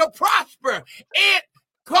want to prosper, it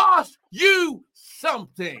costs you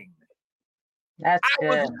something. That's I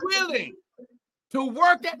was willing to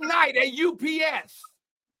work at night at UPS,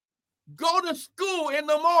 go to school in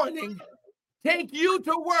the morning, take you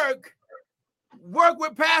to work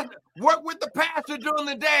with the pastor during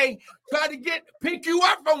the day, try to pick you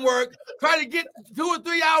up from work, try to get 2 or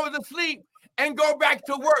 3 hours of sleep, and go back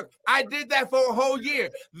to work. I did that for a whole year.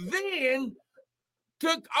 Then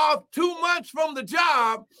took off 2 months from the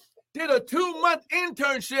job, did a 2-month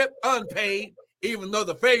internship unpaid, even though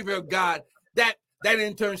the favor of God, that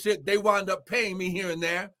internship, they wound up paying me here and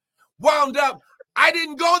there. I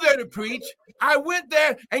didn't go there to preach. I went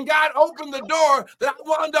there and God opened the door that I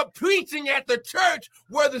wound up preaching at the church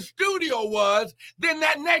where the studio was. Then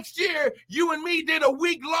that next year, you and me did a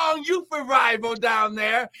week-long youth revival down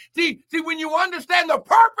there. See, when you understand the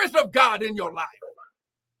purpose of God in your life,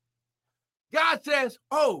 God says,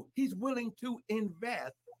 oh, he's willing to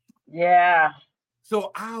invest. Yeah.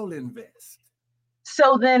 So I'll invest.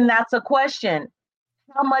 So then that's a question.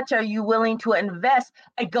 How much are you willing to invest?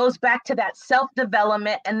 It goes back to that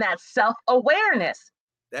self-development and that self-awareness.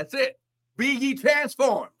 That's it. Be ye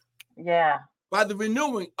transformed. Yeah. By the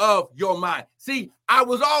renewing of your mind. See, I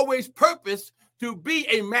was always purposed to be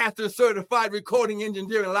a master certified recording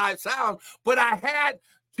engineer and live sound, but I had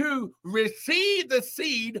to receive the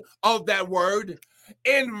seed of that word,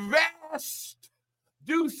 invest,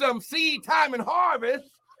 do some seed time and harvest,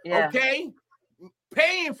 okay?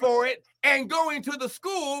 Paying for it and going to the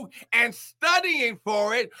school and studying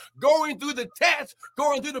for it, going through the tests,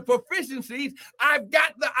 going through the proficiencies. I've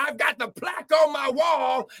got the plaque on my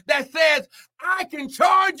wall that says I can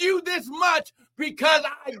charge you this much because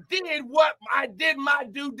I did my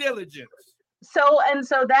due diligence. So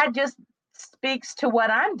that just speaks to what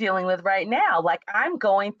I'm dealing with right now. Like, I'm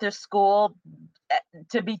going to school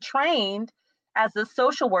to be trained as a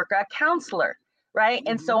social worker, a counselor. Right.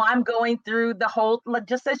 Mm-hmm. And so I'm going through the whole,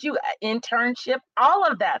 just as you, internship, all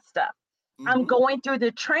of that stuff. Mm-hmm. I'm going through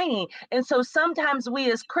the training. And so sometimes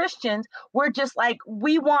we as Christians, we're just like,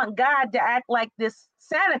 we want God to act like this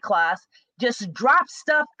Santa Claus, just drop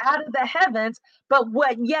stuff out of the heavens, but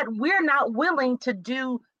yet we're not willing to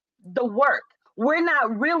do the work. We're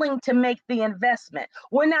not willing to make the investment.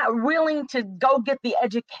 We're not willing to go get the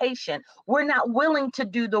education. We're not willing to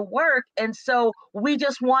do the work. And so we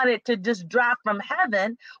just want it to just drop from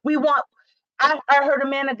heaven. I heard a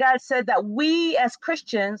man of God said that we as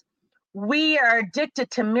Christians, we are addicted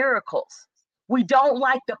to miracles. We don't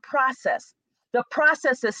like the process. The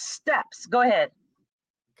process is steps. Go ahead.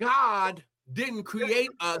 God didn't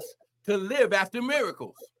create us to live after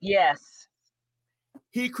miracles. Yes.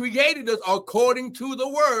 He created us according to the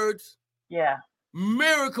words. Yeah.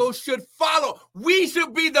 Miracles should follow. We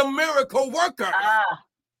should be the miracle worker.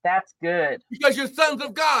 That's good. Because you're sons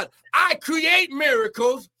of God. I create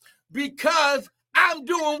miracles because I'm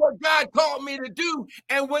doing what God called me to do.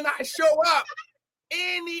 And when I show up,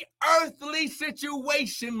 any earthly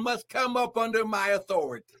situation must come up under my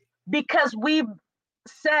authority. Because we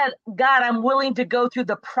said, God, I'm willing to go through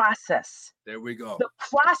the process. There we go. The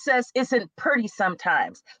process isn't pretty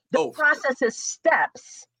sometimes. The process is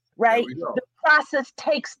steps, right? The process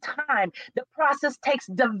takes time. The process takes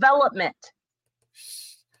development.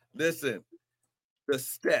 Listen, the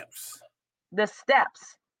steps. The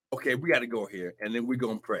steps. Okay, we got to go here, and then we're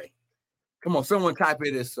going to pray. Come on, someone type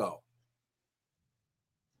it as so.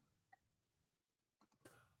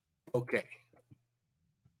 Okay.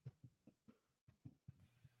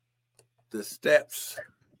 The steps.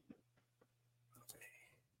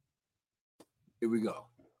 Here we go.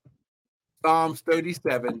 Psalms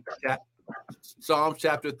 37, Psalms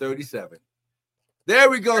chapter 37. There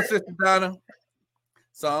we go, Sister Donna.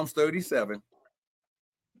 Psalms 37.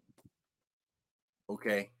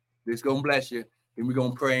 Okay. This is going to bless you. Then we're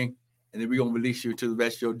going to pray. And then we're going to release you to the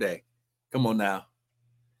rest of your day. Come on now.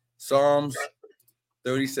 Psalms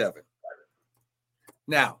 37.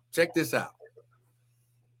 Now, check this out.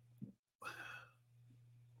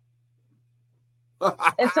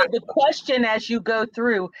 And so the question as you go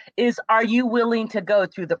through is, are you willing to go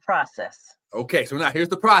through the process? Okay, so now here's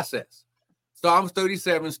the process. Psalms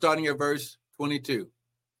 37, starting at verse 22.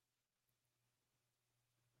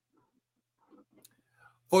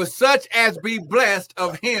 For such as be blessed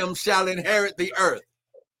of him shall inherit the earth,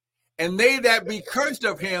 and they that be cursed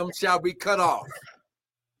of him shall be cut off.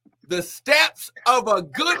 The steps of a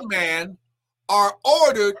good man are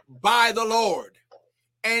ordered by the Lord,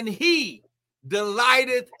 and he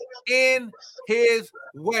delighteth in his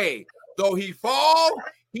way. Though he fall,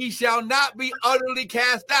 he shall not be utterly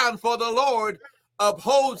cast down, for the Lord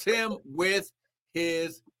upholds him with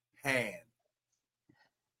his hand.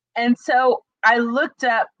 And so I looked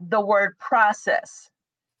up the word process.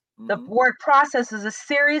 The word process is a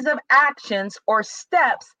series of actions or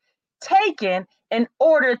steps taken in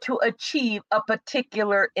order to achieve a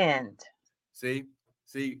particular end. See.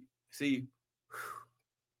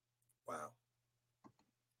 Wow.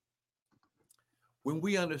 When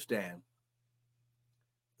we understand,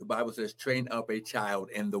 the Bible says, train up a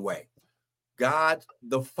child in the way. God,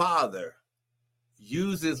 the Father,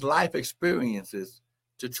 uses life experiences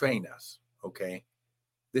to train us, okay?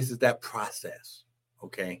 This is that process,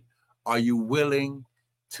 okay? Are you willing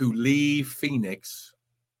to leave Phoenix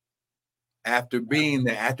after being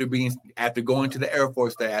there, after going to the Air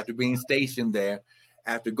Force there, after being stationed there,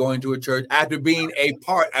 after going to a church, after being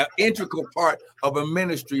an integral part of a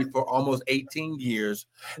ministry for almost 18 years,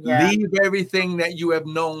 leave everything that you have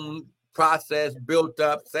known, processed, built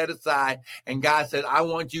up, set aside, and God said, I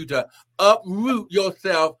want you to uproot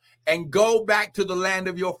yourself and go back to the land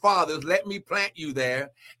of your fathers. Let me plant you there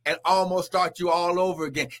and almost start you all over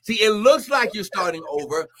again. See, it looks like you're starting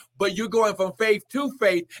over, but you're going from faith to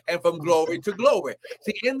faith and from glory to glory.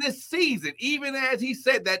 See, in this season, even as he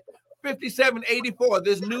said that 5784,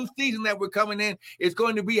 this new season that we're coming in is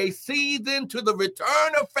going to be a season to the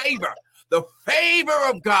return of favor, the favor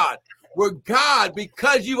of God, where God,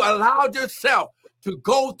 because you allowed yourself to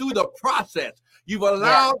go through the process, you've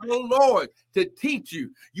allowed the Lord to teach you.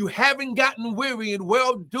 You haven't gotten weary in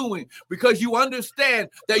well-doing because you understand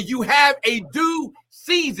that you have a due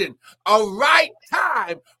season, a right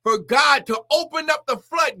time for God to open up the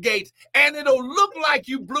floodgates, and it'll look like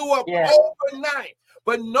you blew up overnight.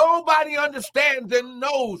 But nobody understands and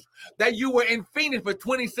knows that you were in Phoenix for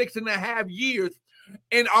 26 and a half years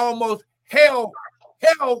in almost hell,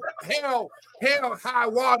 high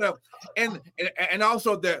water, and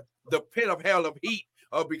also the pit of hell of heat.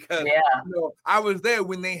 Because I was there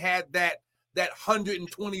when they had that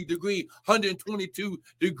 122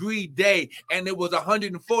 degree day, and it was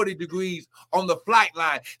 140 degrees on the flight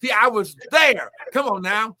line. See, I was there. Come on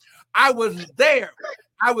now. I was there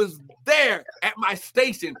at my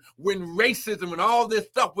station when racism and all this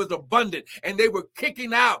stuff was abundant, and they were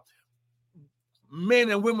kicking out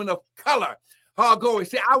men and women of color.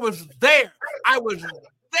 See, I was there. I was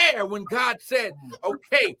there when God said,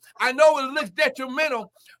 okay, I know it looks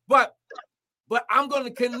detrimental, but I'm going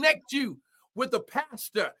to connect you with the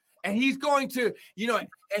pastor, and he's going to,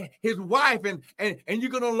 and his wife, and you're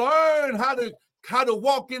going to learn how to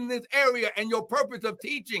walk in this area and your purpose of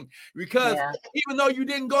teaching, because even though you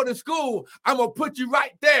didn't go to school, I'm going to put you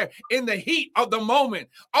right there in the heat of the moment,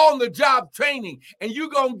 on the job training, and you're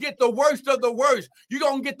going to get the worst of the worst. You're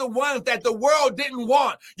going to get the ones that the world didn't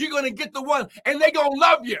want. You're going to get the ones, and they're going to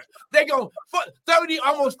love you. They're going to, 30,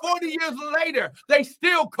 almost 40 years later, they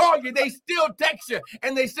still call you, they still text you,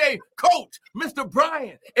 and they say, Coach, Mr.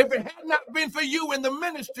 Brian, if it had not been for you in the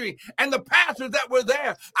ministry and the pastors that were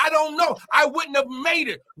there, I don't know, I wouldn't have made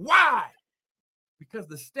it. Why? Because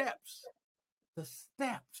the steps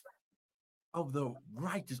of the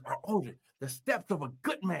righteous are ordered. The steps of a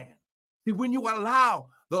good man. See, when you allow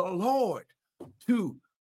the Lord to,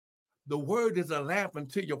 the word is a lamp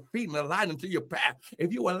unto your feet and a light unto your path.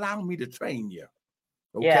 If you allow me to train you,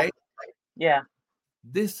 okay? Yeah.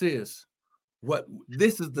 This is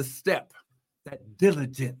the step, that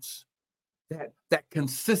diligence, that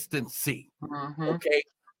consistency. Okay.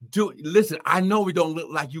 Listen, I know it don't look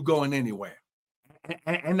like you going anywhere.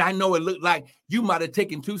 And I know it looked like you might have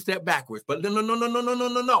taken 2 steps backwards, but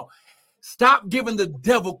no. Stop giving the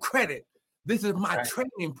devil credit. This is my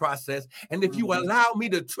training process. And if you allow me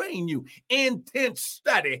to train you, intense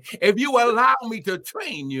study, if you allow me to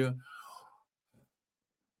train you,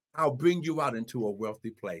 I'll bring you out into a wealthy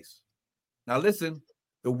place. Now listen,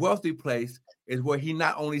 the wealthy place is where he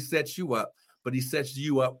not only sets you up, but he sets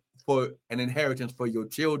you up for an inheritance for your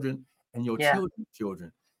children and your children's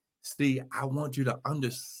children. See, I want you to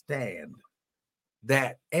understand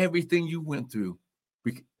that everything you went through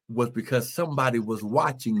was because somebody was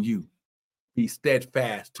watching you be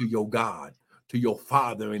steadfast to your God, to your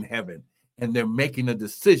Father in heaven, and they're making a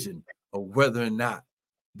decision of whether or not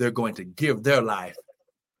they're going to give their life.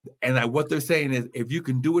 And what they're saying is, if you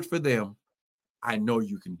can do it for them, I know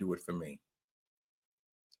you can do it for me.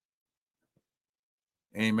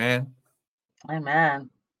 Amen. Amen.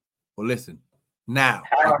 Well, listen, now,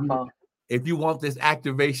 if you want this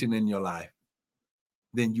activation in your life,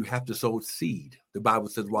 then you have to sow seed. The Bible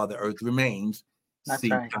says, while the earth remains,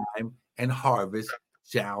 seed time and harvest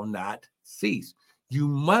shall not cease. You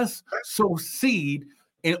must sow seed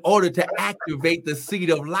in order to activate the seed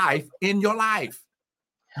of life in your life.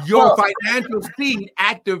 Your financial seed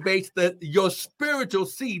activates your spiritual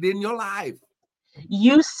seed in your life.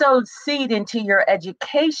 You sowed seed into your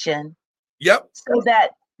education. Yep. So that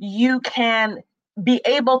you can be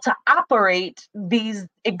able to operate these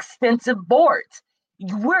expensive boards.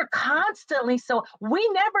 We're constantly, so we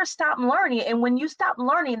never stop learning. And when you stop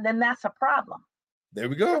learning, then that's a problem. There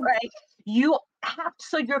we go. Right? You have,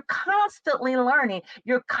 so you're constantly learning,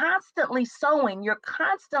 you're constantly sowing, you're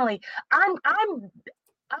constantly, I'm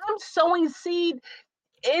sowing seed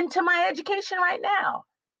into my education right now.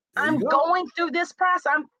 I'm going through this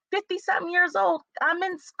process. I'm 50-something years old. I'm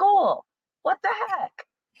in school. What the heck?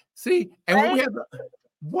 See, and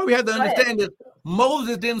what we have to understand is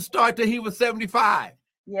Moses didn't start till he was 75.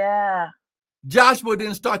 Yeah. Joshua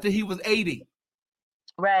didn't start till he was 80.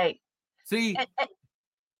 Right. See,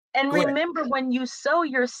 and remember, when you sow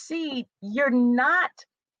your seed,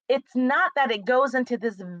 it's not that it goes into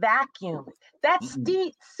this vacuum. That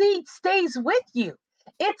seed stays with you.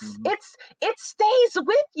 It stays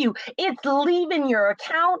with you. It's leaving your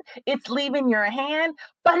account, it's leaving your hand,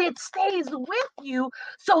 but it stays with you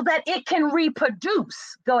so that it can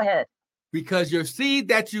reproduce. Go ahead. Because your seed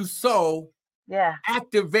that you sow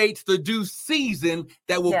activates the due season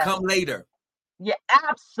that will come later. Yeah,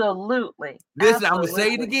 absolutely. Listen, I'm going to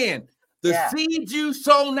say it again. The seed you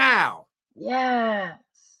sow now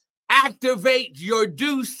activate your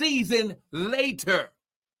due season later.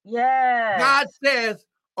 Yes. God says,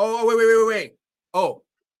 wait. Oh,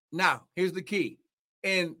 now here's the key.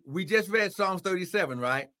 And we just read Psalms 37,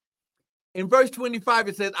 right? In verse 25,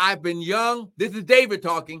 it says, I've been young. This is David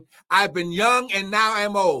talking. I've been young and now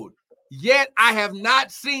I'm old. Yet I have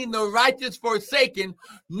not seen the righteous forsaken,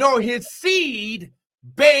 nor his seed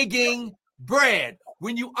begging bread.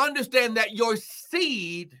 When you understand that your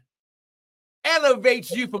seed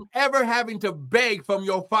elevates you from ever having to beg from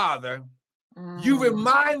your father, you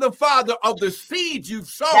remind the Father of the seed you've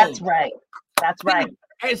sown. That's right. That's right.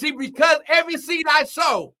 And see, because every seed I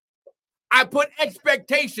sow, I put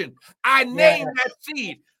expectation. I name that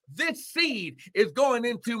seed. This seed is going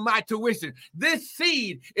into my tuition. This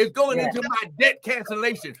seed is going into my debt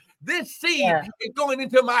cancellation. This seed is going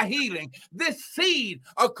into my healing. This seed,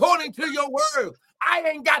 according to your word, I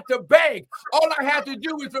ain't got to beg. All I have to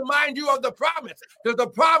do is remind you of the promise, because the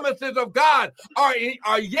promises of God are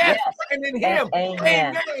yes, and in him.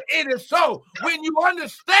 Amen. It is so. When you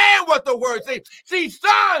understand what the word says, see,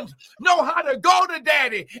 sons know how to go to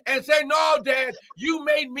daddy and say, no, dad, you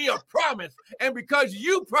made me a promise. And because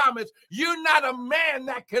you promised, you're not a man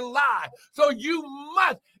that can lie. So you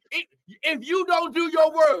must, if you don't do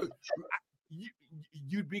your word,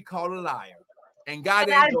 you'd be called a liar. And God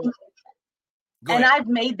ain't going. And I've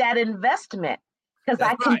made that investment because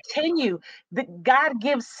I continue. God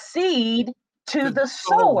gives seed to the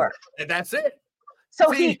sower. And that's it. So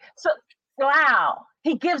he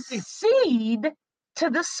gives seed to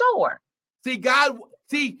the sower.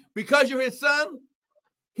 Because you're his son,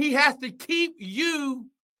 he has to keep you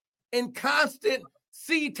in constant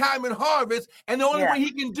seed time and harvest. And the only way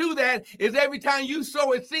he can do that is every time you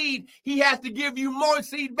sow a seed, he has to give you more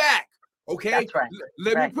seed back. Okay? That's right.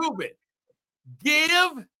 Let me prove it.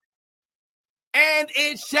 Give, and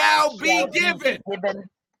it shall be given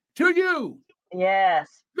to you.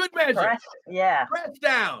 Yes. Good measure. Pressed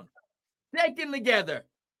down, taken together,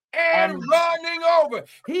 and running over.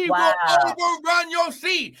 He will overrun your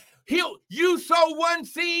seed. You sow one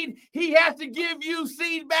seed, he has to give you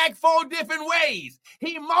seed back 4 different ways.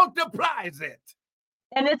 He multiplies it.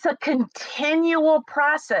 And it's a continual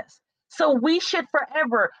process. So we should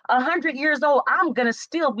forever, 100 years old, I'm going to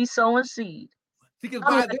still be sowing seed.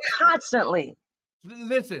 Because constantly.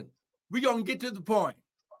 Listen, we're going to get to the point,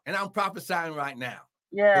 and I'm prophesying right now.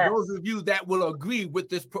 Yes. For those of you that will agree with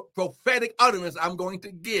this prophetic utterance I'm going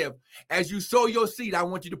to give, as you sow your seed, I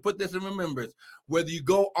want you to put this in remembrance. Whether you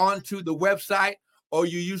go onto the website or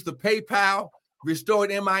you use the PayPal, Restored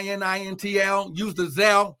MININTL, use the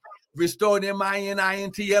Zelle, Restored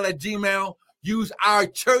MININTL at Gmail, use our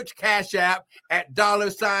church cash app at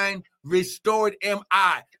 $ Restored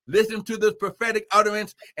MI. Listen to this prophetic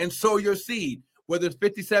utterance and sow your seed. Whether it's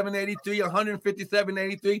 5783,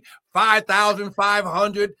 157.83,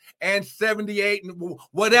 5,578,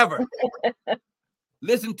 whatever.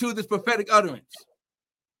 Listen to this prophetic utterance.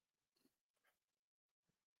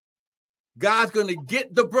 God's going to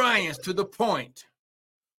get the Bryants to the point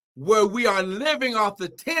where we are living off the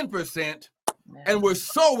 10% and we're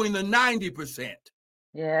sowing the 90%.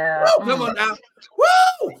 Yeah. Woo, come on now.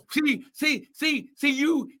 Woo! See,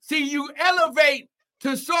 you elevate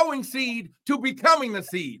to sowing seed to becoming the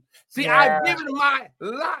seed. See, I've given my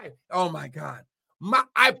life. Oh my God.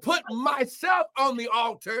 I put myself on the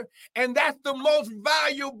altar, and that's the most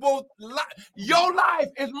valuable. Your life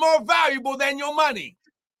is more valuable than your money.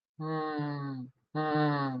 For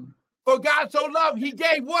God so loved, he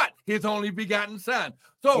gave what? His only begotten son.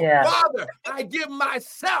 So, Father, I give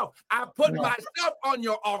myself, I put myself on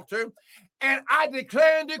your altar, and I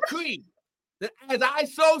declare and decree that as I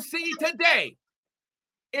sow seed today,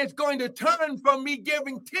 it's going to turn from me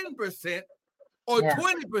giving 10% or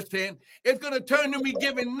 20%. It's going to turn to me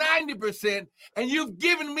giving 90%. And you've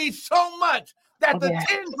given me so much that the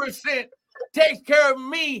 10% takes care of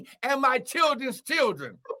me and my children's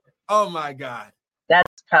children. Oh, my God.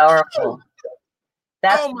 That's powerful.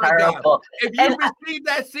 That's powerful. God. If you receive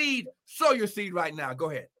that seed, sow your seed right now. Go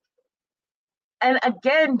ahead. And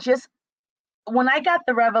again, just when I got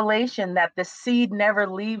the revelation that the seed never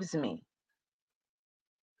leaves me,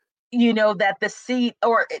 you know, that the seed,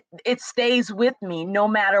 or it stays with me no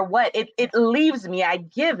matter what. It leaves me. I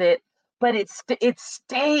give it, but it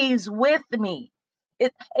stays with me.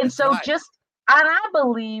 And I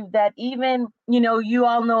believe that even, you know, you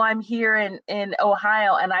all know I'm here in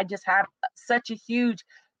Ohio, and I just have such a huge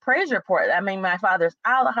praise report. I mean, my father's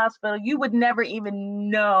out of the hospital. You would never even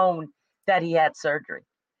known that he had surgery.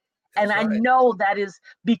 And I know that is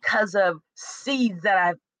because of seeds that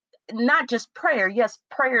I've, not just prayer. Yes,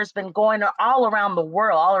 prayer has been going all around the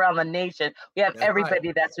world, all around the nation. We have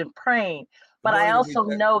everybody that's been praying. But I also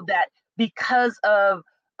know that because of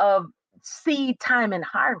seed time and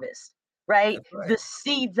harvest, right? The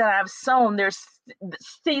seeds that I've sown, there's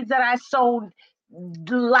seeds that I sowed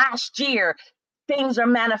last year, things are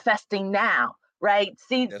manifesting now, right?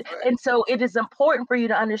 Seeds. And so it is important for you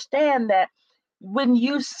to understand that when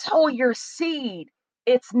you sow your seed,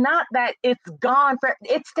 it's not that it's gone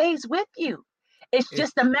it stays with you. It's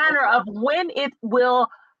just a matter of when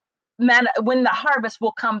when the harvest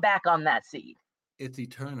will come back on that seed. It's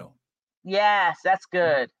eternal. Yes, that's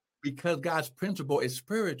good. Because God's principle is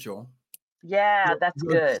spiritual. Yeah, that's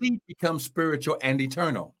your good. Seed becomes spiritual and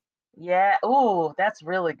eternal. Yeah. Ooh, that's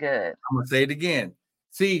really good. I'm going to say it again.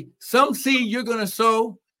 See, some seed you're going to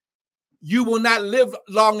sow, you will not live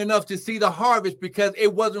long enough to see the harvest because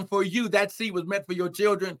it wasn't for you. That seed was meant for your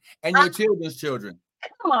children and your children's children.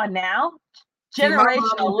 Come on now.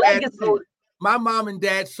 Generational legacy. My mom and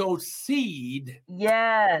dad sowed seed.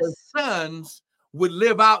 Yes. Their sons would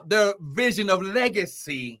live out their vision of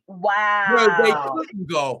legacy. Wow. Where they couldn't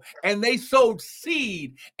go. And they sowed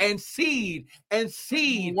seed and seed and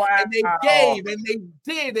seed. Wow. And they gave and they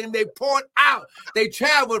did and they poured out. They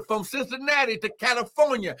traveled from Cincinnati to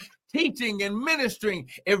California, teaching and ministering,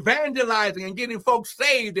 evangelizing and getting folks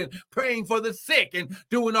saved and praying for the sick and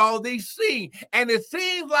doing all these things. And it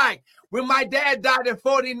seems like when my dad died at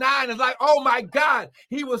 49, it's like, oh my God,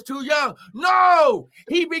 he was too young. No,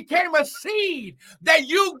 he became a seed that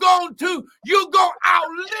you going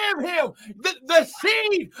outlive him. The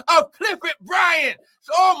seed of Clifford Bryant.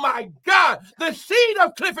 Oh my God, the seed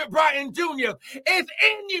of Clifford Bryant Jr. is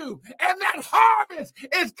in you, and that harvest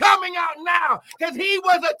is coming out now because he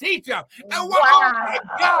was a teacher. And oh my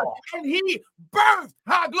God, and he birthed,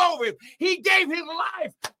 glory. He gave his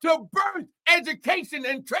life to birth education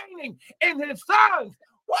and training in his sons.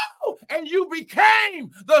 Whoa! And you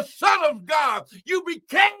became the Son of God. You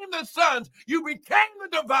became the sons. You became the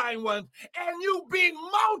divine ones. And you being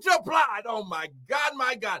multiplied. Oh my God,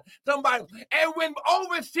 my God. Somebody. And when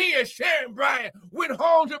overseer Sharon Bryant went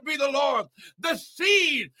home to be the Lord, the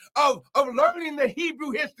seed of learning the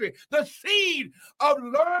Hebrew history, the seed of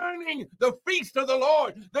learning the feast of the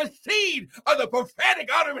Lord, the seed of the prophetic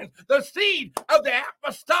utterance, the seed of the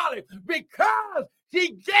apostolic, because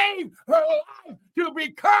she gave her life to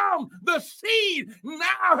become the seed.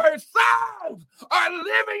 Now her sons are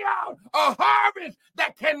living out a harvest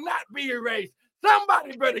that cannot be erased.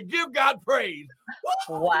 Somebody better give God praise.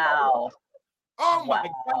 Wow. Oh my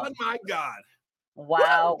Wow. God, my God.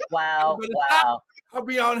 Wow, wow, wow. I'll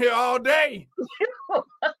be on here all day.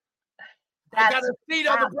 I got a seed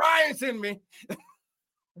of the Bryants in me.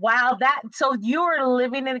 Wow, so you're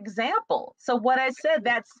living an example. So what I said,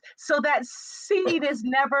 that seed is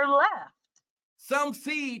never left. Some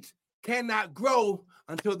seeds cannot grow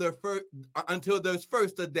until there's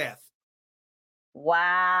first a death.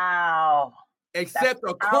 Wow. Except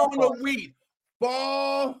a corn of wheat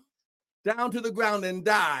fall down to the ground and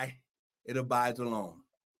die, it abides alone.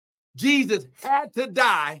 Jesus had to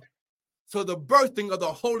die so the birthing of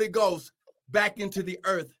the Holy Ghost back into the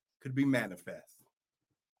earth could be manifest.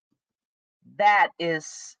 That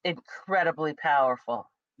is incredibly powerful.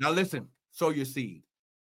 Now listen, sow your seed.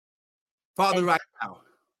 Father, right now,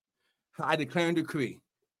 I declare and decree,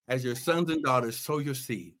 as your sons and daughters sow your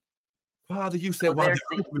seed. Father, you said, while the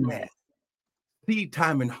earth remains, seed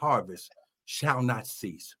time and harvest shall not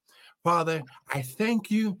cease. Father, I thank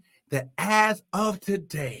you that as of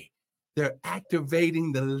today, they're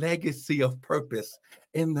activating the legacy of purpose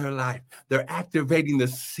in their life. They're activating the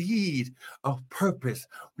seed of purpose,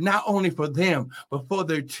 not only for them, but for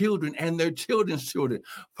their children and their children's children.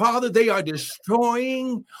 Father, they are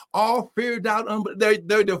destroying all fear, doubt,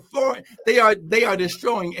 they are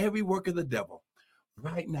destroying every work of the devil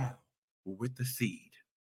right now with the seed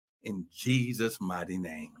in Jesus' mighty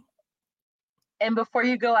name. And before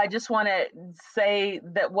you go, I just want to say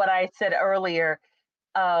that what I said earlier,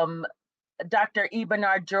 Dr. E.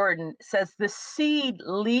 Bernard Jordan says, the seed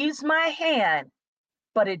leaves my hand,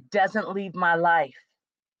 but it doesn't leave my life.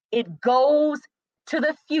 It goes to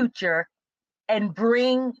the future and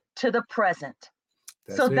bring to the present.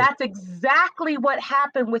 That's exactly what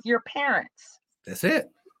happened with your parents. That's it.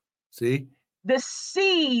 See? The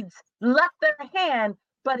seeds left their hand,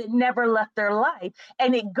 but it never left their life.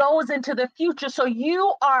 And it goes into the future. So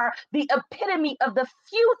you are the epitome of the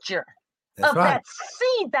future. That's right. That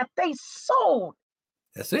seed that they sowed.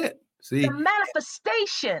 That's it. See, the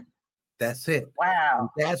manifestation. That's it. Wow.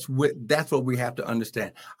 And that's what we have to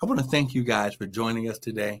understand. I want to thank you guys for joining us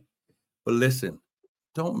today. But listen,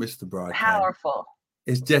 don't miss the broadcast. Powerful.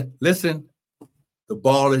 It's just, listen, the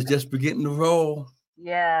ball is just beginning to roll.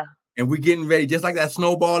 Yeah. And we're getting ready, just like that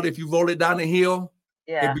snowball, if you roll it down the hill,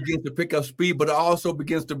 yeah. It begins to pick up speed, but it also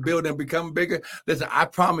begins to build and become bigger. Listen, I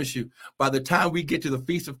promise you, by the time we get to the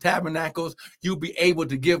Feast of Tabernacles, you'll be able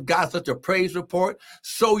to give God such a praise report.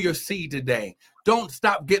 Sow your seed today. Don't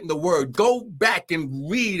stop getting the word. Go back and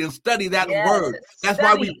read and study that word. That's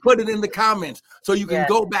why we put it in the comments, so you can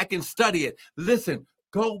go back and study it. Listen,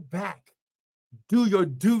 go back. Do your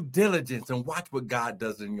due diligence and watch what God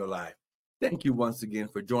does in your life. Thank you once again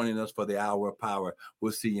for joining us for the Hour of Power.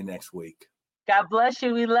 We'll see you next week. God bless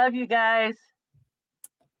you. We love you guys.